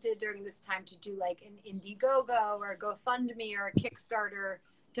get tempted during this time to do an Indiegogo or a GoFundMe or a Kickstarter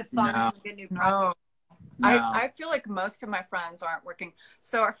to fund a new project? No. I feel like most of my friends aren't working.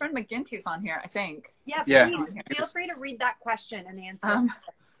 So our friend McGinty's on here, I think. Yeah, please feel free to read that question and answer.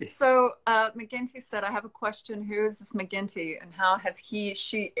 So McGinty said, I have a question. Who is this McGinty and how has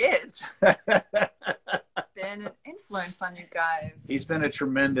she, it been an influence on you guys? He's been a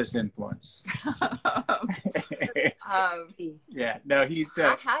tremendous influence. Yeah, no,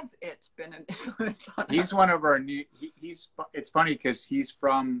 how has it been an influence on he's us? one of our new. It's funny because he's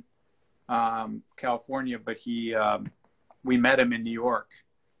from California, but we met him in New York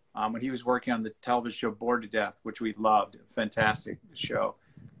when he was working on the television show Bored to Death, which we loved. Fantastic show.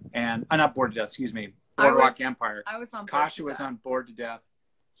 And not Bored to Death, excuse me, Boardwalk Empire. I was on Kasha was on Bored to Death.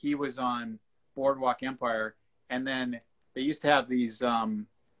 He was on Boardwalk Empire. And then they used to have these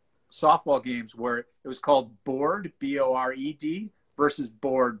softball games where it was called Bored, B-O-R-E-D, versus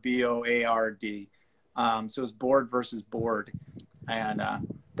Bored, B-O-A-R-D. So it was Bored versus Bored. And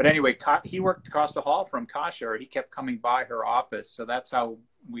but anyway, he worked across the hall from Kasha, or he kept coming by her office. So that's how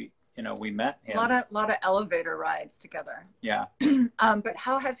we met him. A lot of elevator rides together. Yeah. But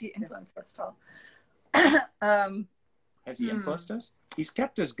how has he influenced us, Tal? Has he influenced us? He's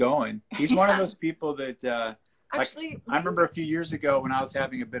kept us going. He's one of those people that actually, I remember a few years ago when I was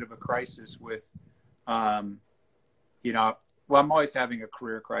having a bit of a crisis with, I'm always having a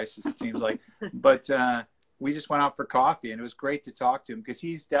career crisis, it seems like, but we just went out for coffee, and it was great to talk to him because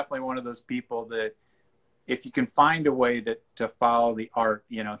he's definitely one of those people that if you can find a way to follow the art,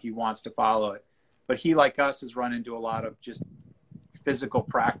 he wants to follow it. But he, like us, has run into a lot of just physical,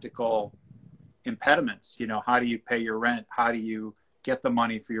 practical impediments. How do you pay your rent? How do you get the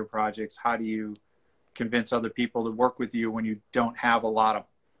money for your projects? How do you convince other people to work with you when you don't have a lot of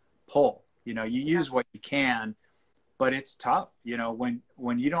pull? You use what you can, but it's tough.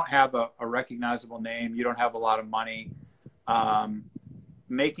 When you don't have a recognizable name, you don't have a lot of money,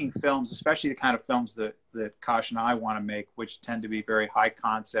 making films, especially the kind of films that Kosh and I want to make, which tend to be very high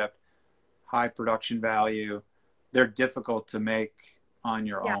concept, high production value, they're difficult to make on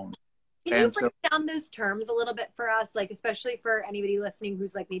your own. Can you break down those terms a little bit for us? Like, especially for anybody listening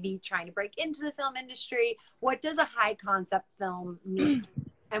who's like maybe trying to break into the film industry, what does a high concept film mean?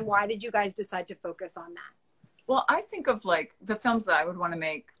 And why did you guys decide to focus on that? Well, I think of like the films that I would want to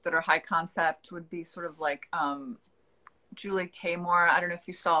make that are high concept would be sort of like Julie Taymor. I don't know if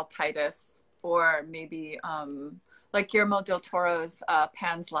you saw Titus, or maybe like Guillermo del Toro's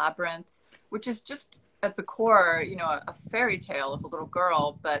Pan's Labyrinth, which is just at the core, a fairy tale of a little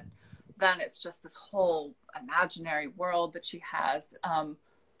girl, but then it's just this whole imaginary world that she has.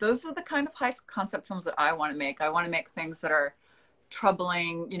 Those are the kind of high concept films that I want to make. I want to make things that are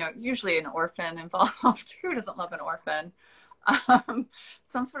troubling, usually an orphan involved. Who doesn't love an orphan?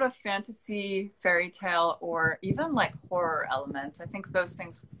 Some sort of fantasy, fairy tale, or even like horror element. I think those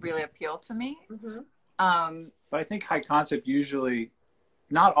things really appeal to me. Mm-hmm. But I think high concept usually,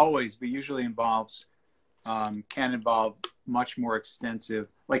 not always, but usually can involve much more extensive.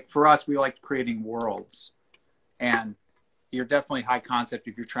 Like for us, we like creating worlds, and you're definitely high concept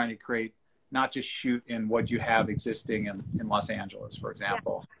if you're trying to create, not just shoot in what you have existing in Los Angeles, for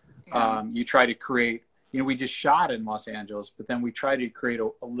example. Yeah. You try to create, we just shot in Los Angeles, but then we try to create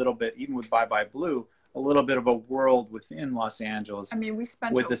a little bit, even with Bye Bye Blue, a little bit of a world within Los Angeles. I mean, we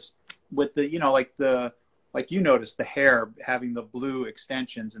spent like you noticed the hair, having the blue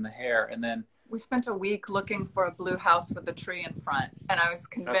extensions in the hair, and then we spent a week looking for a blue house with a tree in front, and I was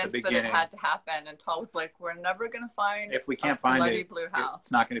convinced that it had to happen. And Tal was like, "We're never going to find if we can't find it, blue house.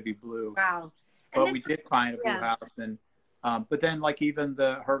 It's not going to be blue." Wow! But we did find a blue house, and but then like even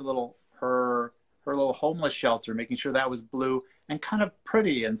her little homeless shelter, making sure that was blue and kind of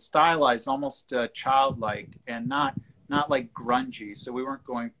pretty and stylized, almost childlike, and not like grungy. So we weren't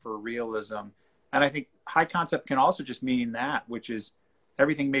going for realism. And I think high concept can also just mean that, which is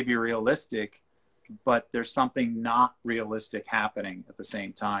everything may be realistic, but there's something not realistic happening at the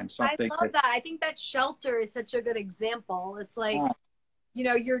same time. Something I love that. I think that shelter is such a good example. It's like,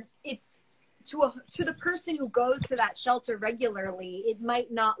 it's to the person who goes to that shelter regularly, it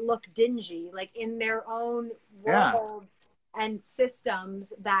might not look dingy, like in their own world and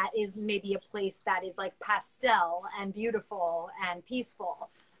systems. That is maybe a place that is like pastel and beautiful and peaceful.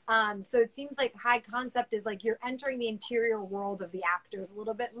 So it seems like high concept is like you're entering the interior world of the actors a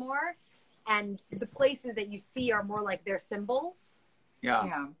little bit more, and the places that you see are more like their symbols.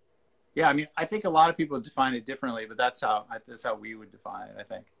 Yeah. I mean, I think a lot of people define it differently, but that's how we would define it, I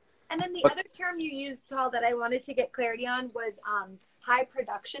think. And then the other term you used, Tal, that I wanted to get clarity on was high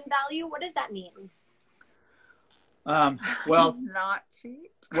production value. What does that mean? Well, not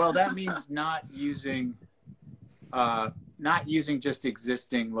cheap. Well, that means not using just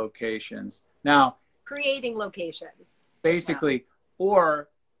existing locations. Now, creating locations. Basically, or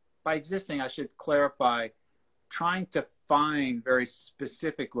by existing, I should clarify, trying to find very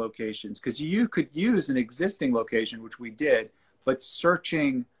specific locations, because you could use an existing location, which we did, but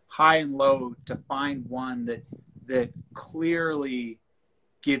searching high and low to find one that that clearly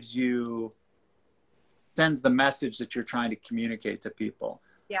sends the message that you're trying to communicate to people.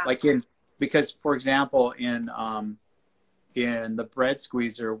 Yeah. Like because for example, in the bread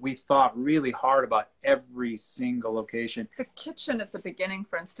squeezer, we thought really hard about every single location. The kitchen at the beginning,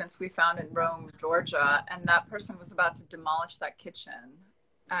 for instance, we found in Rome, Georgia, and that person was about to demolish that kitchen.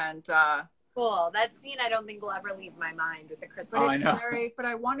 And cool. That scene I don't think will ever leave my mind with the Christmas. Oh, I know. But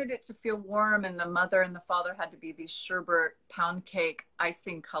I wanted it to feel warm, and the mother and the father had to be these sherbet pound cake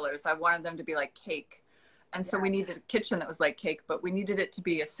icing colors. I wanted them to be like cake. And so we needed a kitchen that was like cake, but we needed it to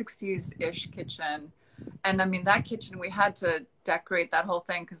be a 60s-ish kitchen. And I mean, that kitchen, we had to decorate that whole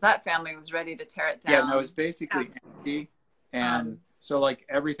thing because that family was ready to tear it down. Yeah, no, it was basically empty. And so like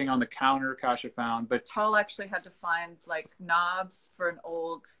everything on the counter Kasha found, but Tal actually had to find like knobs for an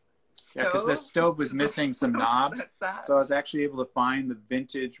old stove. yeah, because the stove was missing some knobs. So sad. So I was actually able to find the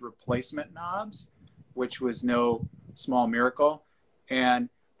vintage replacement knobs, which was no small miracle.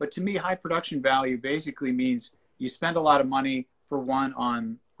 But to me, high production value basically means you spend a lot of money for one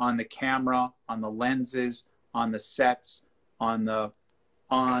on the camera, on the lenses, on the sets, on the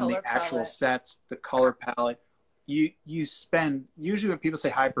actual palette. sets, the color palette. You spend, usually when people say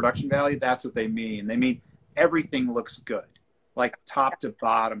high production value, that's what they mean. They mean everything looks good. Like top to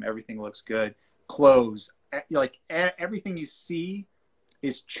bottom, everything looks good. Clothes, like everything you see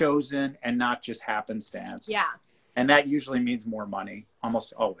is chosen and not just happenstance. Yeah. And that usually means more money,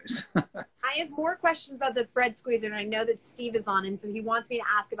 almost always. I have more questions about the bread squeezer, and I know that Steve is on, and so he wants me to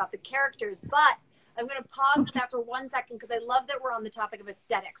ask about the characters, but I'm going to pause with that for 1 second because I love that we're on the topic of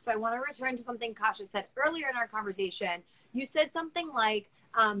aesthetics. So I want to return to something Kasha said earlier in our conversation. You said something like,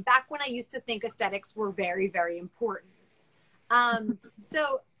 back when I used to think aesthetics were very, very important.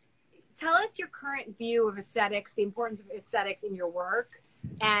 So tell us your current view of aesthetics, the importance of aesthetics in your work,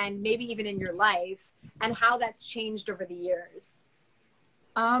 and maybe even in your life, and how that's changed over the years.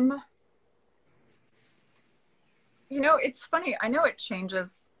 You know, it's funny. I know it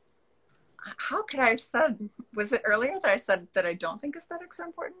changes. How could I have said, was it earlier that I said that I don't think aesthetics are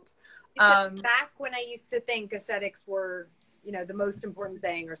important? You said back when I used to think aesthetics were, you know, the most important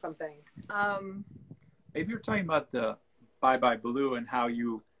thing or something. Maybe you're talking about the Bye Bye Blue and how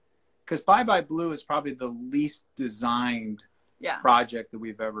because Bye Bye Blue is probably the least designed project that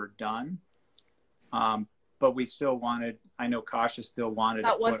we've ever done. But we still wanted, I know Kasha still wanted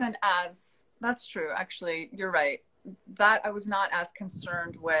that wasn't as, that's true. Actually, you're right. That I was not as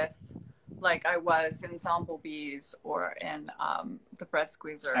concerned with like I was in Zomblebees or in the bread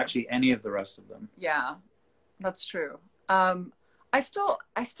squeezer. Actually, any of the rest of them. Yeah, that's true. I still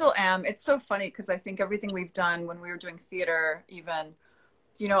am. It's so funny because I think everything we've done when we were doing theater, even,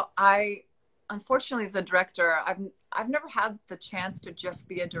 you know, unfortunately as a director, I've never had the chance to just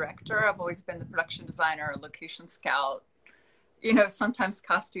be a director. I've always been the production designer, location scout, you know, sometimes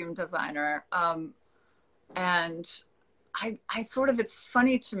costume designer. And I sort of, it's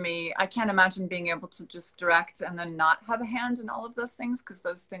funny to me. I can't imagine being able to just direct and then not have a hand in all of those things, because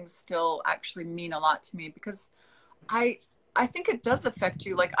those things still actually mean a lot to me, because I think it does affect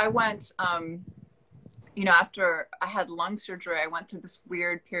you. Like I went, you know, after I had lung surgery, I went through this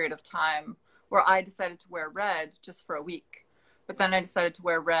weird period of time where I decided to wear red just for a week. But then I decided to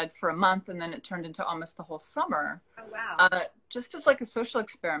wear red for a month, and then it turned into almost the whole summer. Oh, wow. Just as like a social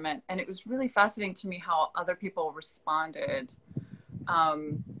experiment. And it was really fascinating to me how other people responded,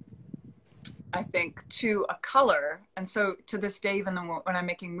 I think, to a color. And so to this day, even when I'm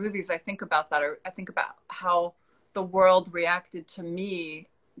making movies, I think about that. Or I think about how the world reacted to me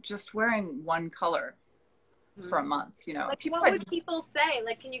just wearing one color for a month, you know. Like, what would people say?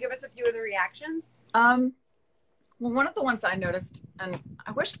 Like, can you give us a few of the reactions? Well, one of the ones I noticed, and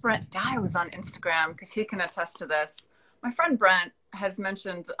I wish Brent Dye was on Instagram because he can attest to this. My friend Brent has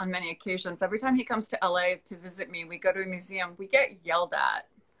mentioned on many occasions, every time he comes to LA to visit me, we go to a museum, we get yelled at.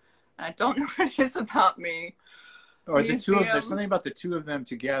 And I don't know what it is about me. Or the two of them, there's something about the two of them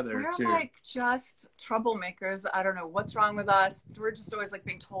together we're like just troublemakers. I don't know what's wrong with us. We're just always like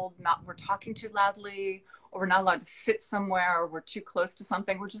being told we're talking too loudly, or we're not allowed to sit somewhere, or we're too close to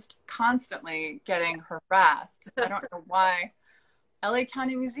something. We're just constantly getting harassed. I don't know why. LA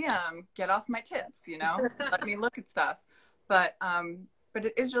County Museum, get off my tits, you know, let me look at stuff. But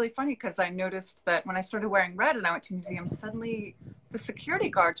it is really funny because I noticed that when I started wearing red and I went to museums, suddenly the security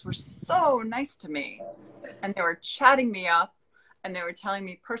guards were so nice to me. And they were chatting me up, and they were telling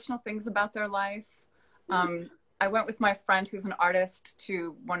me personal things about their life. I went with my friend who's an artist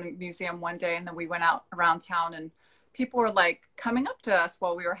to one museum one day, and then we went out around town, and people were like coming up to us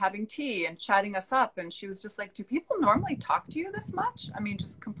while we were having tea and chatting us up. And she was just like, do people normally talk to you this much? I mean,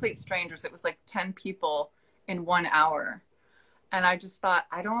 just complete strangers. It was like 10 people in 1 hour. And I just thought,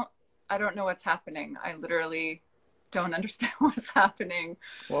 I don't know what's happening. I literally don't understand what's happening.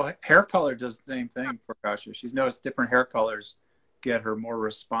 Well, hair color does the same thing for Kasha. She's noticed different hair colors get her more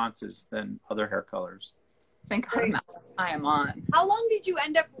responses than other hair colors. Think I am on. How long did you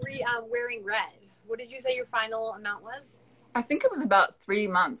end up wearing red? What did you say your final amount was? I think it was about 3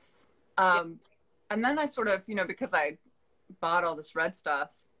 months. And then I sort of, because I bought all this red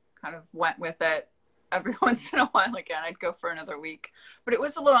stuff, kind of went with it. Every once in a while, again, I'd go for another week. But it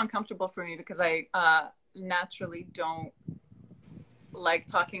was a little uncomfortable for me because I naturally don't like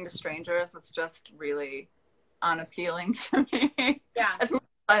talking to strangers. It's just really unappealing to me. Yeah. As much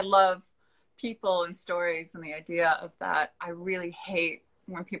as I love people and stories and the idea of that, I really hate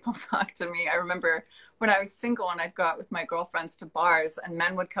when people talk to me. I remember when I was single and I'd go out with my girlfriends to bars and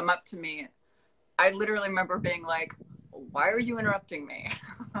men would come up to me. I literally remember being like, why are you interrupting me?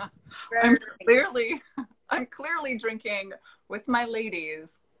 I'm clearly drinking with my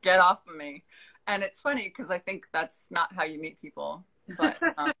ladies. Get off of me. And it's funny because I think that's not how you meet people. But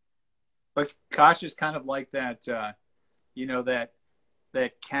Kasha's kind of like that,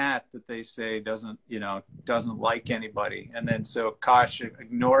 that cat that they say doesn't like anybody. And then so Kasha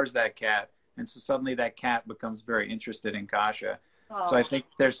ignores that cat. And so suddenly that cat becomes very interested in Kasha. Oh. So I think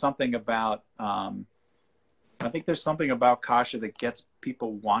there's something about, Kasha that gets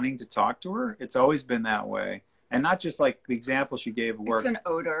people wanting to talk to her. It's always been that way. And not just like the example she gave it's an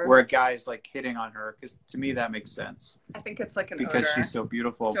odor. Where a guy's like hitting on her. Because to me, that makes sense. I think it's like an because odor. She's so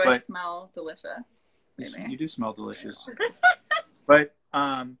beautiful. I smell delicious? You do smell delicious. But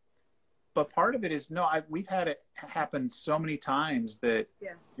part of it is, we've had it happen so many times that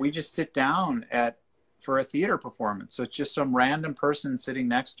we just sit down for a theater performance. So it's just some random person sitting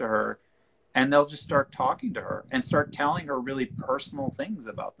next to her and they'll just start talking to her and start telling her really personal things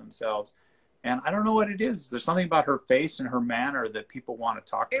about themselves. And I don't know what it is. There's something about her face and her manner that people want to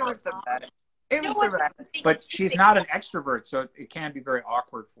talk to her. It was the red. It was the red. But she's not an extrovert, so it can be very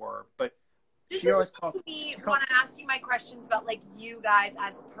awkward for her. But she always calls me want to ask you my questions about like you guys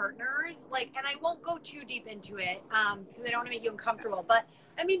as partners, and I won't go too deep into it because I don't want to make you uncomfortable. But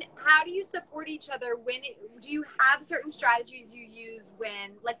I mean, how do you support each other? Do you have certain strategies you use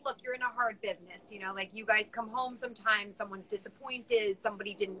when, look, you're in a hard business, you guys come home sometimes, someone's disappointed,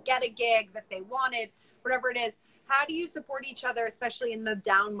 somebody didn't get a gig that they wanted, whatever it is. How do you support each other, especially in the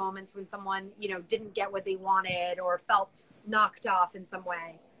down moments when someone, didn't get what they wanted or felt knocked off in some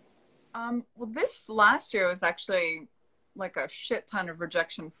way? Well, this last year was actually like a shit ton of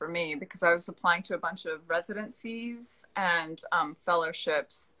rejection for me because I was applying to a bunch of residencies and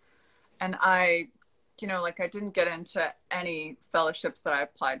fellowships. And I didn't get into any fellowships that I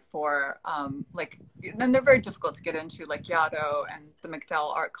applied for. And they're very difficult to get into, like Yaddo and the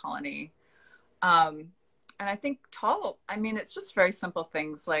MacDowell Art Colony. And I think it's just very simple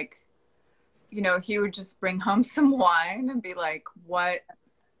things like, he would just bring home some wine and be like, what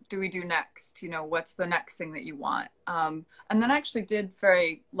do we do next? What's the next thing that you want? And then I actually did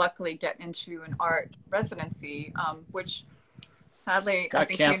very luckily get into an art residency, which sadly got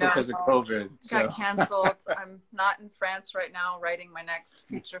canceled because of COVID. Got canceled. I'm not in France right now writing my next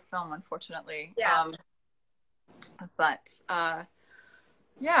feature film, unfortunately. Yeah. I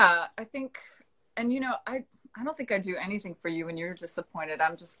think, and I don't think I do anything for you when you're disappointed.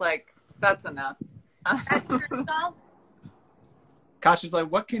 I'm just like, that's enough. Kasha's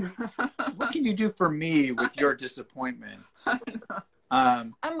like, what can you do for me with your disappointment?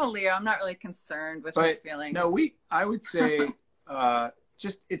 I'm a Leo. I'm not really concerned with his feelings. No, I would say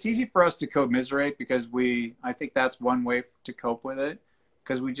it's easy for us to commiserate because I think that's one way to cope with it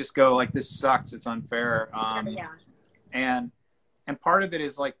because we just go like, this sucks. It's unfair. And part of it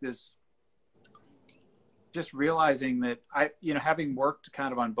is like this, just realizing that having worked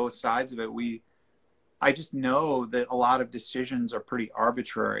kind of on both sides of it, I just know that a lot of decisions are pretty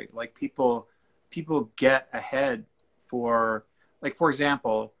arbitrary. Like people get ahead for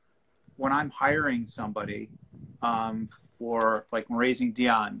example, when I'm hiring somebody for like raising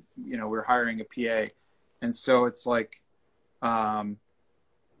Dion, we're hiring a PA. And so it's like, you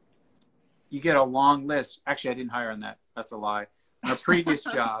get a long list. Actually, I didn't hire on that. That's a lie. On a previous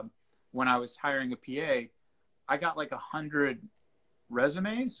job, when I was hiring a PA, I got like 100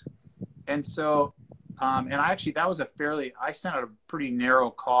 resumes. And so, I sent out a pretty narrow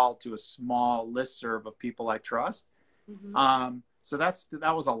call to a small listserv of people I trust. Mm-hmm. So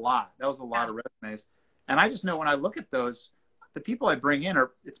that was a lot. That was a lot of resumes. And I just know when I look at those, the people I bring in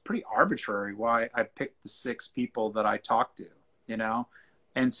it's pretty arbitrary why I picked the 6 people that I talked to,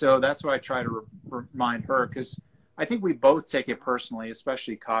 And so that's what I try to remind her, because I think we both take it personally,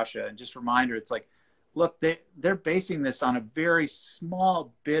 especially Kasha, and just remind her, it's like, look, they're basing this on a very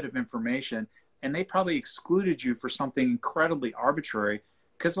small bit of information, and they probably excluded you for something incredibly arbitrary.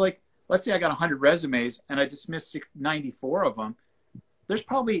 Because, like, let's say I got 100 resumes and I dismissed 94 of them. There's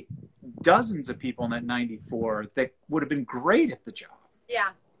probably dozens of people in that 94 that would have been great at the job. Yeah.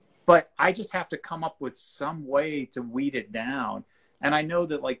 But I just have to come up with some way to weed it down. And I know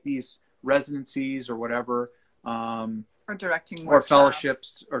that, like, these residencies or whatever, or directing or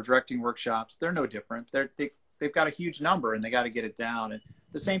fellowships or directing workshops, they're no different. They've got a huge number and they got to get it down. And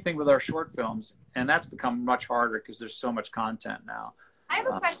the same thing with our short films. And that's become much harder because there's so much content now. I have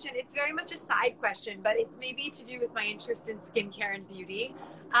a question. It's very much a side question, but it's maybe to do with my interest in skincare and beauty.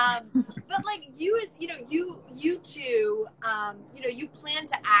 But like you, as you know, you two, you know, you plan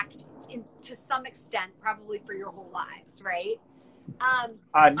to act to some extent, probably for your whole lives, right?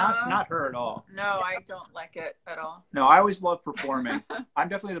 Not her at all. No, I don't like it at all. No, I always love performing. I'm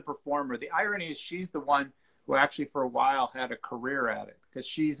definitely the performer. The irony is she's the one who actually for a while had a career at it because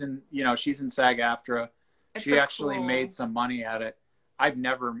she's in SAG-AFTRA. She actually made some money at it. I've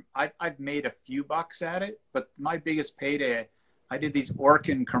made a few bucks at it, but my biggest payday, I did these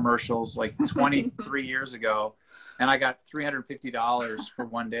Orkin commercials like 23 years ago, and I got $350 for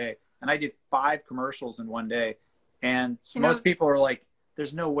one day. And I did 5 commercials in one day. And most people are like,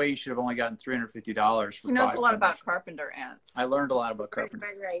 there's no way you should have only gotten $350 for He knows 5 a lot about carpenter ants. I learned a lot about carpenter.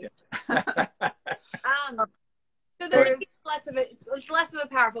 Right. Yeah. So it's less of a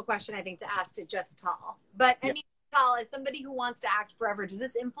powerful question, I think, to ask to just Tal. But I mean, Tal, as somebody who wants to act forever, does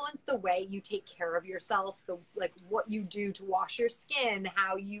this influence the way you take care of yourself, what you do to wash your skin,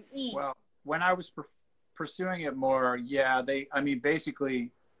 how you eat? Well, when I was pursuing it more,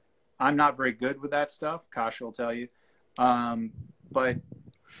 basically, I'm not very good with that stuff. Kasha will tell you. But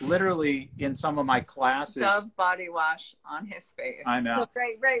literally in some of my classes, Dove body wash on his face. I know.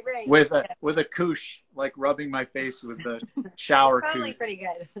 Right. With a couche, like rubbing my face with the shower Probably couche. pretty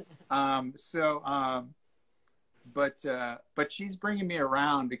good. But she's bringing me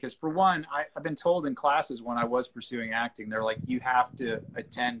around because, for one, I've been told in classes when I was pursuing acting, they're like, you have to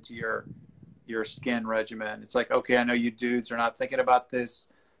attend to your skin regimen. It's like, okay, I know you dudes are not thinking about this,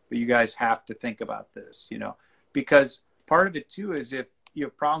 but you guys have to think about this, you know, because part of it too is if you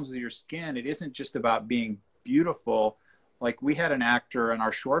have problems with your skin, it isn't just about being beautiful. Like, we had an actor in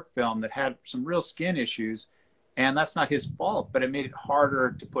our short film that had some real skin issues, and that's not his fault, but it made it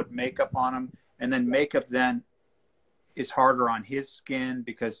harder to put makeup on him. And then makeup then is harder on his skin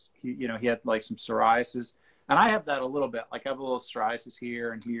because he had like some psoriasis. And I have that a little bit. Like, I have a little psoriasis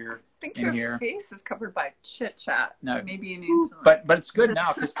here and here. I think and your here. face is covered by chit chat. No, maybe you need some. But it's good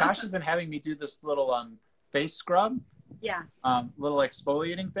now because Kasha's been having me do this little face scrub. Yeah. Little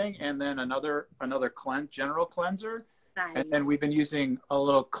exfoliating thing, and then another general cleanser. Nice. And then we've been using a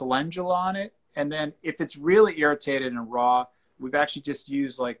little calendula on it. And then if it's really irritated and raw, we've actually just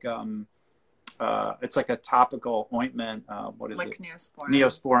used like it's like a topical ointment. What is like it? Neosporin.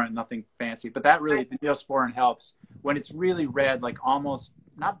 Neosporin, nothing fancy. But that really, the Neosporin helps when it's really red, like almost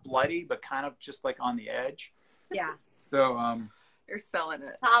not bloody, but kind of just like on the edge. Yeah. So you're selling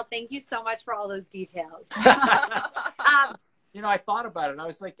it. Tal, thank you so much for all those details. I thought about it. I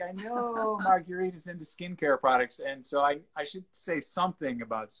was like, I know Marguerite is into skincare products, and so I should say something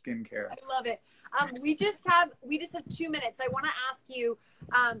about skincare. I love it. We just have 2 minutes. I want to ask you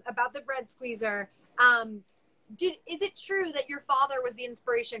about the bread squeezer. Is it true that your father was the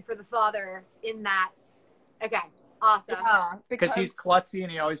inspiration for the father in that? Okay, awesome. Yeah, because he's klutzy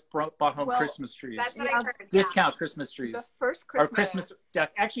and he always brought home Christmas trees. That's what I heard. Discount Christmas trees. The first Christmas. Or Christmas.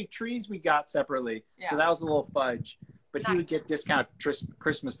 Actually, trees we got separately, so that was a little fudge. But he would get discount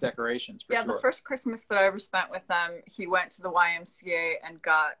Christmas decorations for sure. The first Christmas that I ever spent with them, he went to the YMCA and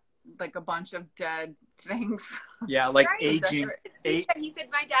got like a bunch of dead things. Yeah, like right. aging. He said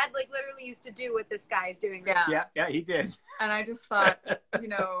my dad like literally used to do what this guy is doing. Yeah, he did. And I just thought,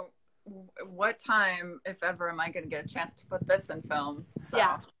 what time, if ever, am I going to get a chance to put this in film? So.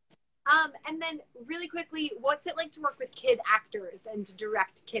 Yeah. And then really quickly, what's it like to work with kid actors and to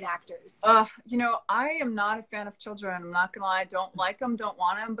direct kid actors? I am not a fan of children. I'm not going to lie. I don't like them, don't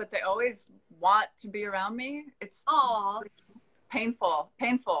want them, but they always want to be around me. It's painful.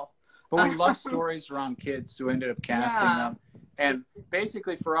 But we love stories around kids who ended up casting them. And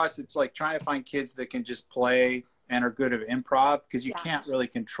basically for us, it's like trying to find kids that can just play and are good at improv because you can't really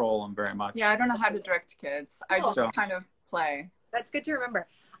control them very much. Yeah, I don't know how to direct kids. I just kind of play. That's good to remember.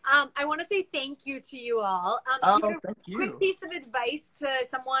 I want to say thank you to you all. Thank you. Quick piece of advice to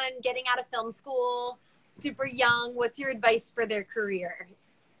someone getting out of film school, super young. What's your advice for their career?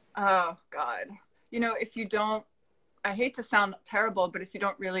 Oh, God. If you don't I hate to sound terrible, but if you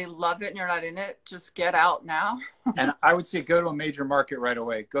don't really love it and you're not in it, just get out now. And I would say go to a major market right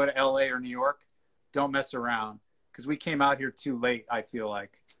away. Go to LA or New York. Don't mess around, because we came out here too late. I feel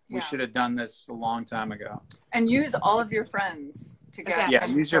like we should have done this a long time ago. And use all of your friends to get. Yeah,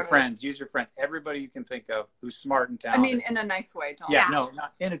 use your friends. Use your friends. Everybody you can think of who's smart and talented. I mean, in a nice way. Don't. Yeah, no,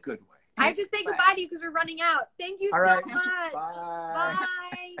 not in a good way. I have to say goodbye to you because we're running out. Thank you All so right. much. Bye.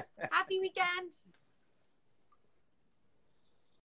 Bye. Happy weekend.